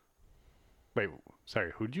 Wait,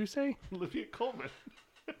 sorry, who'd you say? Olivia Colman.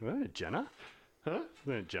 Isn't it Jenna? Huh?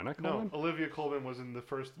 Isn't it Jenna Coleman? No, Olivia Colman was in the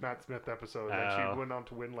first Matt Smith episode, and she went on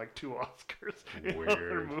to win like 2 Oscars in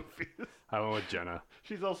other movies. I went with Jenna.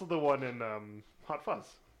 She's also the one in Hot Fuzz.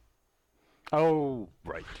 Oh,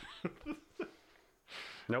 right.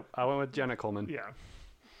 Nope, I went with Jenna Coleman. Yeah.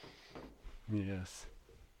 Yes.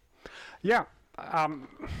 Yeah.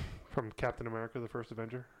 From Captain America: The First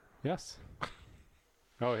Avenger. Yes.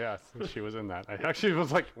 Oh yes, she was in that. I actually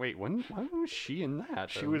was like, wait, why was she in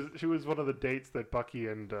that? She was one of the dates that Bucky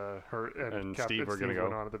and her and Steve were going to go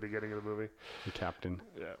on at the beginning of the movie. The captain.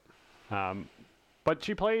 Yeah. But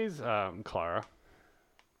she plays Clara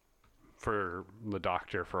for the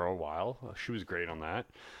Doctor for a while. She was great on that.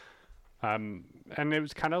 And it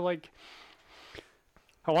was kind of like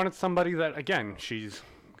I wanted somebody that, again, she's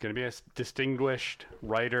going to be a distinguished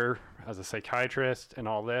writer as a psychiatrist and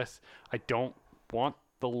all this. I don't want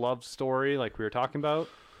the love story like we were talking about.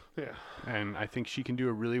 Yeah. And I think she can do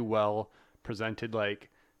a really well presented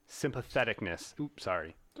like sympatheticness. Oops,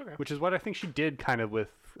 sorry. Okay. Which is what I think she did kind of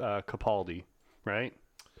with Capaldi, right?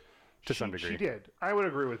 To some degree. She did. I would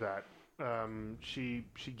agree with that. She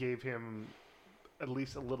gave him at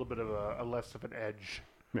least a little bit of a less of an edge.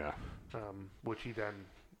 Yeah. Which he then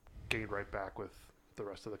gained right back with the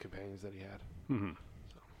rest of the companions that he had. Mm-hmm.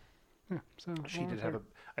 Yeah. So she did have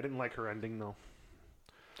I didn't like her ending though.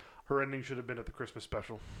 Her ending should have been at the Christmas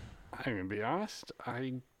special. I'm gonna be honest.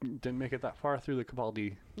 I didn't make it that far through the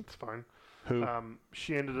Capaldi. It's fine. Who?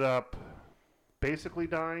 She ended up basically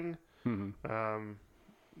dying. Mm-hmm.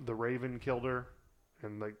 The Raven killed her,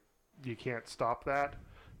 and like you can't stop that.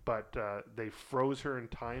 But they froze her in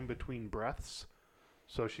time between breaths,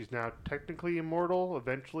 So she's now technically immortal.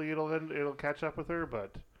 Eventually it'll catch up with her,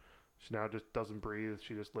 but she now just doesn't breathe.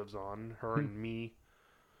 She just lives on. Her and me,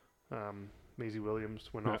 Maisie Williams,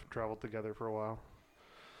 went off and traveled together for a while.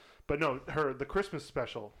 But no, the Christmas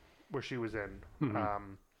special where she was in,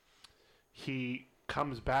 he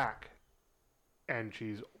comes back and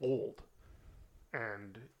she's old.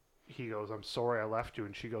 And he goes, "I'm sorry I left you."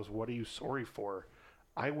 And she goes, "What are you sorry for?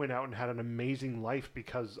 I went out and had an amazing life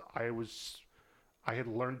because I had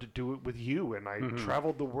learned to do it with you, and I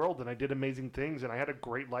traveled the world, and I did amazing things, and I had a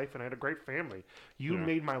great life, and I had a great family. You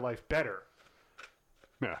made my life better."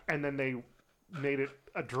 Yeah. And then they made it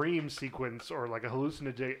a dream sequence or like a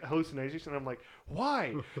hallucination, and I'm like,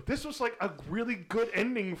 why? This was like a really good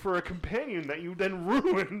ending for a companion that you then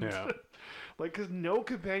ruined. Yeah. Like, because no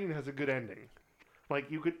companion has a good ending. Like,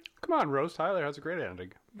 you could... Come on, Rose Tyler has a great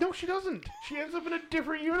ending. No, she doesn't. She ends up in a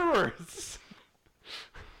different universe.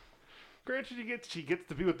 Granted, she gets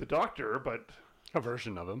to be with the Doctor, but... A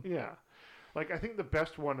version of him. Yeah. Like, I think the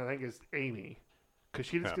best one, is Amy. Because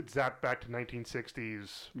she just gets zapped back to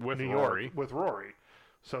 1960s With New Rory. York with Rory.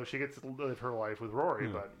 So she gets to live her life with Rory,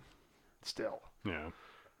 but still. Yeah.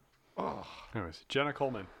 Oh. Anyways, Jenna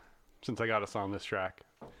Coleman, since I got us on this track.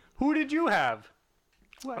 Who did you have?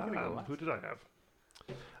 Who did I have?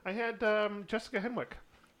 I had Jessica Henwick.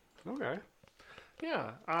 Okay.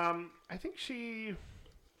 Yeah. I think she...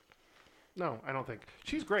 No, I don't think.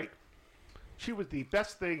 She's great. She was the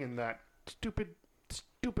best thing in that stupid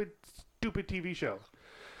TV show.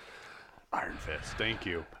 Iron Fist. Thank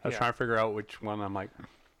you. I was Yeah. trying to figure out which one. I'm like,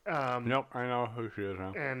 nope, I know who she is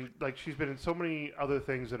now. And like she's been in so many other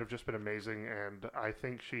things that have just been amazing, and I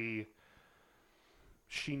think she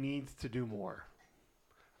needs to do more.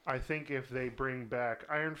 I think if they bring back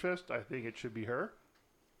Iron Fist, I think it should be her.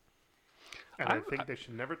 And I think they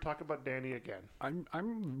should never talk about Danny again.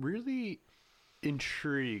 I'm really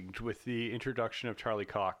intrigued with the introduction of Charlie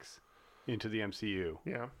Cox into the MCU.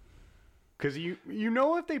 Yeah. Because you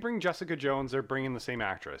know if they bring Jessica Jones, they're bringing the same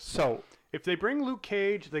actress. So if they bring Luke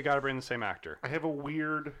Cage, they got to bring the same actor. I have a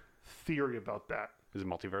weird theory about that. Is it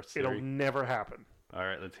multiverse theory? It'll never happen. All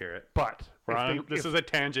right, let's hear it. But This is a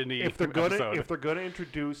tangent-y if they're episode. gonna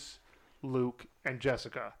introduce Luke and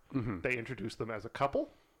Jessica, they introduce them as a couple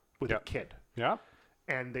with a kid. Yeah.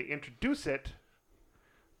 And they introduce it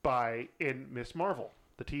in Miss Marvel,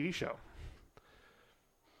 the TV show.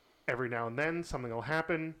 Every now and then, something will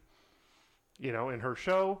happen. You know, in her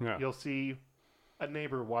show, you'll see a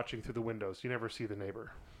neighbor watching through the windows. You never see the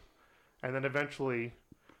neighbor. And then eventually,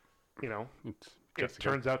 you know, it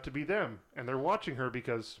turns out to be them. And they're watching her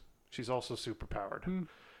because she's also superpowered.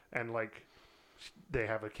 And, like, they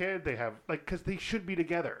have a kid. They have, like, because they should be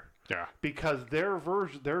together. Yeah. Because their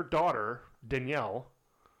daughter, Danielle,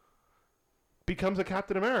 becomes a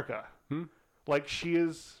Captain America. Like, she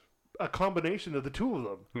is a combination of the two of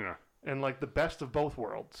them. Yeah. And, like, the best of both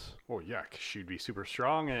worlds. Oh, yeah, 'cause she'd be super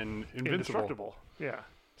strong and invincible. Yeah.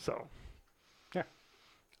 So. Yeah.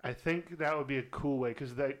 I think that would be a cool way,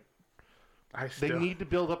 because they need to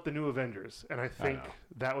build up the new Avengers. And I think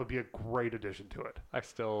that would be a great addition to it. I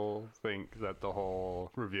still think that the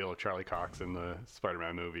whole reveal of Charlie Cox in the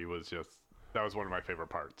Spider-Man movie was that was one of my favorite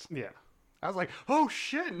parts. Yeah. I was like, oh,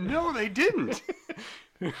 shit, no, they didn't.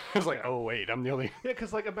 I was like, oh, wait, I'm the only... Yeah,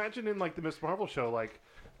 because, like, imagine in, like, the Miss Marvel show, like,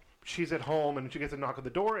 she's at home and she gets a knock on the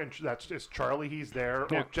door, and it's Charlie. He's there.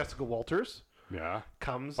 Or Jessica Walters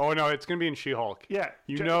comes. Oh, no, it's going to be in She-Hulk. Yeah.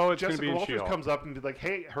 It's going to be in Jessica She-Hulk. Walters comes up and be like,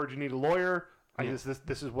 hey, I heard you need a lawyer.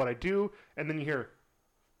 This is what I do. And then you hear,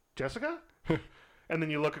 Jessica? And then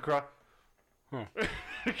you look across. You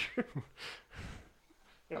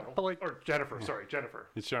know, or Jennifer. Sorry, Jennifer.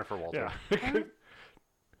 It's Jennifer Walter. Yeah.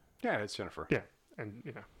 Yeah, it's Jennifer. Yeah. And,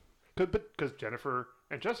 you know, because Jennifer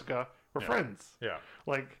and Jessica were friends. Yeah.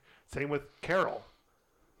 Like, same with Carol,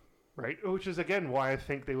 right? Which is, again, why I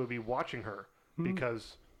think they would be watching her.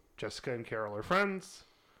 Because Jessica and Carol are friends.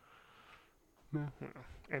 Yeah.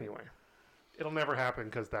 Anyway, it'll never happen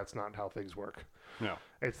because that's not how things work. No.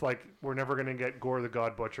 It's like we're never going to get Gore the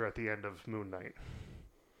God Butcher at the end of Moon Knight.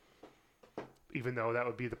 Even though that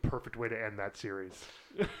would be the perfect way to end that series.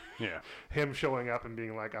 Yeah. Him showing up and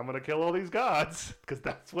being like, I'm going to kill all these gods because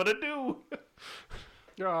that's what I do.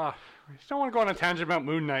 We don't want to go on a tangent about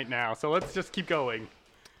Moon Knight now, so let's just keep going.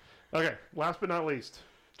 Okay, last but not least,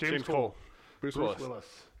 James Cole. Bruce Willis.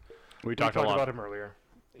 We talked a lot about him earlier.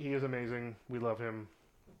 He is amazing. We love him.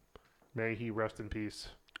 May he rest in peace.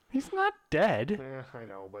 He's not dead. I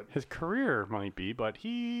know, but... His career might be, but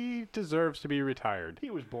he deserves to be retired.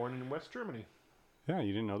 He was born in West Germany. Yeah,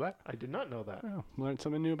 you didn't know that? I did not know that. Oh, learned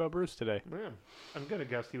something new about Bruce today. Yeah. I'm going to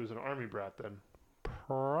guess he was an army brat then.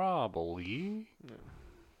 Probably. Yeah.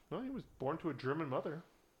 Well, he was born to a German mother.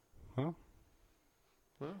 Huh?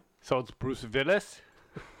 Well, So it's Bruce Willis?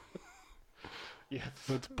 yes.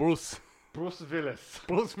 It's Bruce. Bruce Willis.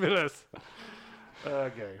 Bruce Willis.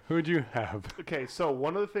 Okay. Who'd you have? Okay, so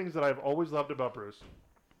one of the things that I've always loved about Bruce,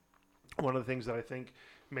 one of the things that I think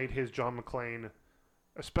made his John McClane,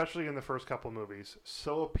 especially in the first couple movies,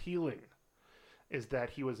 so appealing, is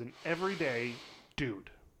that he was an everyday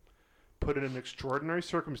dude, put in an extraordinary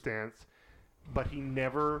circumstance, but he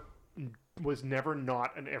was never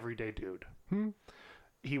not an everyday dude.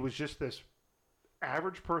 He was just this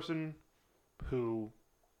average person who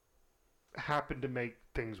happened to make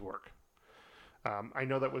things work. I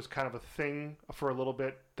know that was kind of a thing for a little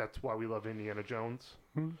bit. That's why we love Indiana Jones.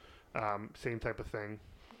 Same type of thing.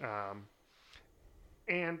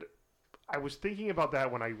 And I was thinking about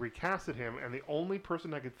that when I recasted him, and the only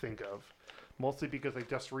person I could think of, mostly because I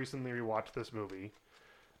just recently rewatched this movie,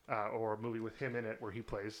 or a movie with him in it where he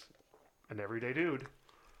plays an everyday dude,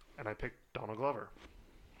 and I picked Donald Glover.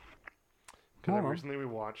 Because I recently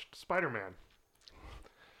rewatched Spider-Man.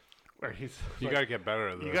 Where he's You gotta get better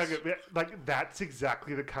at this. You gotta get, like, that's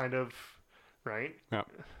exactly the kind of, right? Yeah.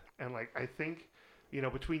 And, like, I think,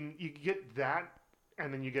 between, you get that,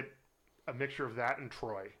 and then you get a mixture of that and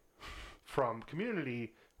Troy from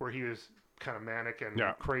Community, where he was kind of manic and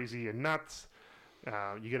crazy and nuts.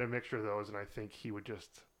 You get a mixture of those, and I think he would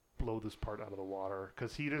just blow this part out of the water,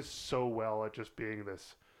 because he does so well at just being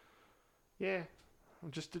this, I'm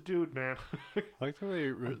just a dude, man. I like the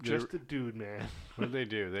way just a dude, man. What did they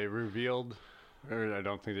do? They revealed, or I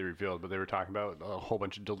don't think they revealed, but they were talking about a whole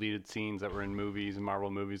bunch of deleted scenes that were in movies and Marvel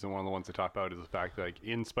movies, and one of the ones they talked about is the fact that, like,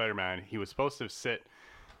 in Spider-Man, he was supposed to sit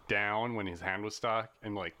down when his hand was stuck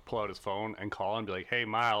and, like, pull out his phone and call and be like, "Hey,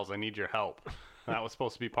 Miles, I need your help." And that was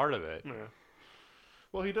supposed to be part of it. Yeah.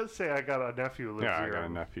 Well, he does say, "I got a nephew who lives here." I got a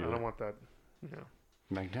nephew. I don't want that.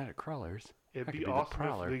 Magnetic crawlers. It'd be awesome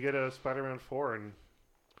if they get a Spider-Man 4 and,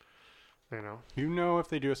 if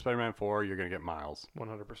they do a Spider-Man 4, you're going to get Miles.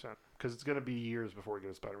 100%. Because it's going to be years before we get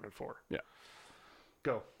a Spider-Man 4. Yeah.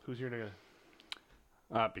 Go. Who's your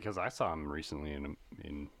nigga? Because I saw him recently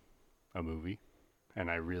in a movie,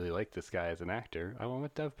 and I really like this guy as an actor. I went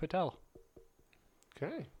with Dev Patel.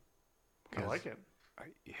 Okay. I like it.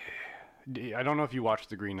 I don't know if you watched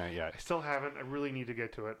The Green Knight yet. I still haven't. I really need to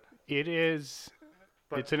get to it. It is...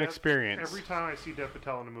 But it's an experience. Every time I see Dev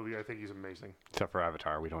Patel in a movie, I think he's amazing. Except for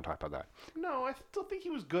Avatar. We don't talk about that. No, I still think he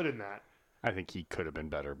was good in that. I think he could have been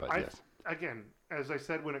better, but yes. Again, as I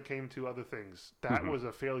said when it came to other things, that was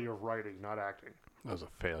a failure of writing, not acting. That was a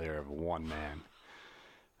failure of one man.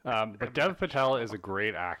 But Dev Patel is a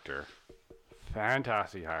great actor.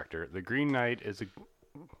 Fantastic actor. The Green Knight it's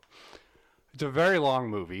a very long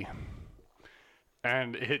movie.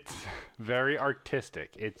 And it's very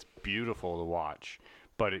artistic. It's beautiful to watch.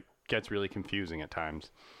 But it gets really confusing at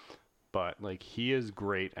times. But, like, he is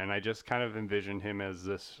great, and I just kind of envisioned him as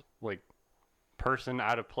this, like, person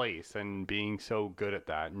out of place and being so good at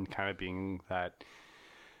that, and kind of being that,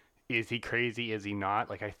 is he crazy, is he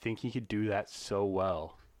not? Like, I think he could do that so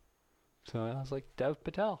well. So I was like, Dev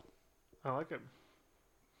Patel. I like it.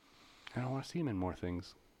 I don't want to see him in more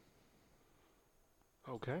things.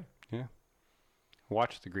 Okay. Yeah.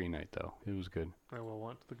 Watch The Green Knight, though. It was good. I will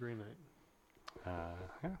watch The Green Knight.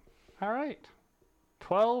 Yeah. All right.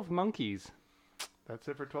 12 monkeys. That's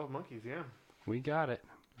it for 12 Monkeys, yeah. We got it.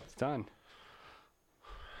 It's done.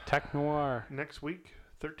 Tech Noir. Next week,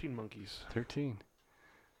 13 Monkeys. 13.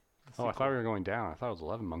 Oh, I thought we were going down. I thought it was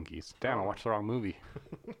 11 monkeys. Damn, I watched the wrong movie.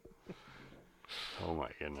 Oh, my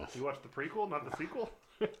goodness. You watched the prequel, not the sequel?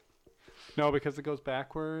 No, because it goes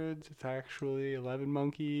backwards. It's actually 11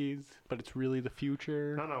 monkeys, but it's really the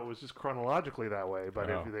future. No, it was just chronologically that way, but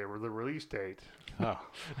if they were the release date. Oh.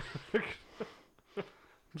 I'm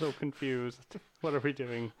so confused. What are we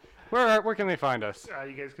doing? Where can they find us?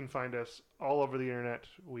 You guys can find us all over the internet.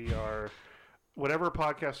 We are, whatever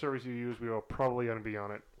podcast service you use, we are probably going to be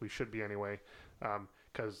on it. We should be anyway.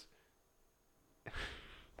 Because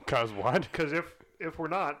what? Because if we're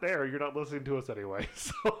not there, you're not listening to us anyway.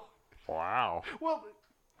 So. Wow. Well.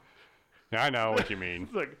 Yeah, I know what you mean.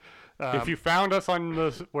 Like, if you found us on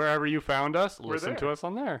wherever you found us, listen to us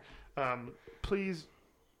on there. Please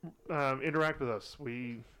interact with us.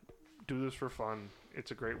 We do this for fun.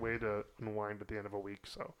 It's a great way to unwind at the end of a week,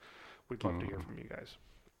 so we'd love to hear from you guys.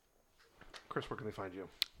 Chris, where can they find you?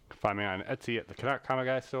 Find me on Etsy at the Comic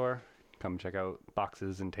Guy store. Come check out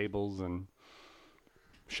boxes and tables and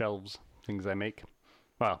shelves, things I make.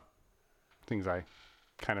 Well, things I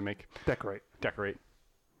kind of make. Decorate.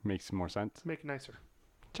 Makes more sense. Make it nicer.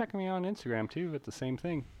 Check me on Instagram, too, at the same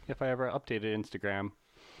thing. If I ever updated Instagram.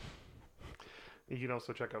 You can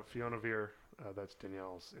also check out Fiona Veer. That's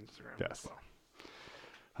Danielle's Instagram Yes. as well.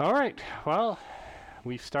 All right. Well,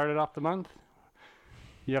 we started off the month.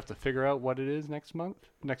 You have to figure out what it is next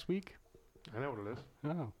week. I know what it is.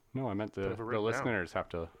 Oh, no, I meant the Have it written listeners have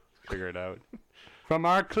to figure it out. From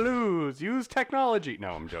our clues, use technology.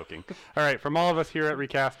 No, I'm joking. All right, from all of us here at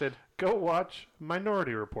Recasted. Go watch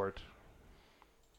Minority Report.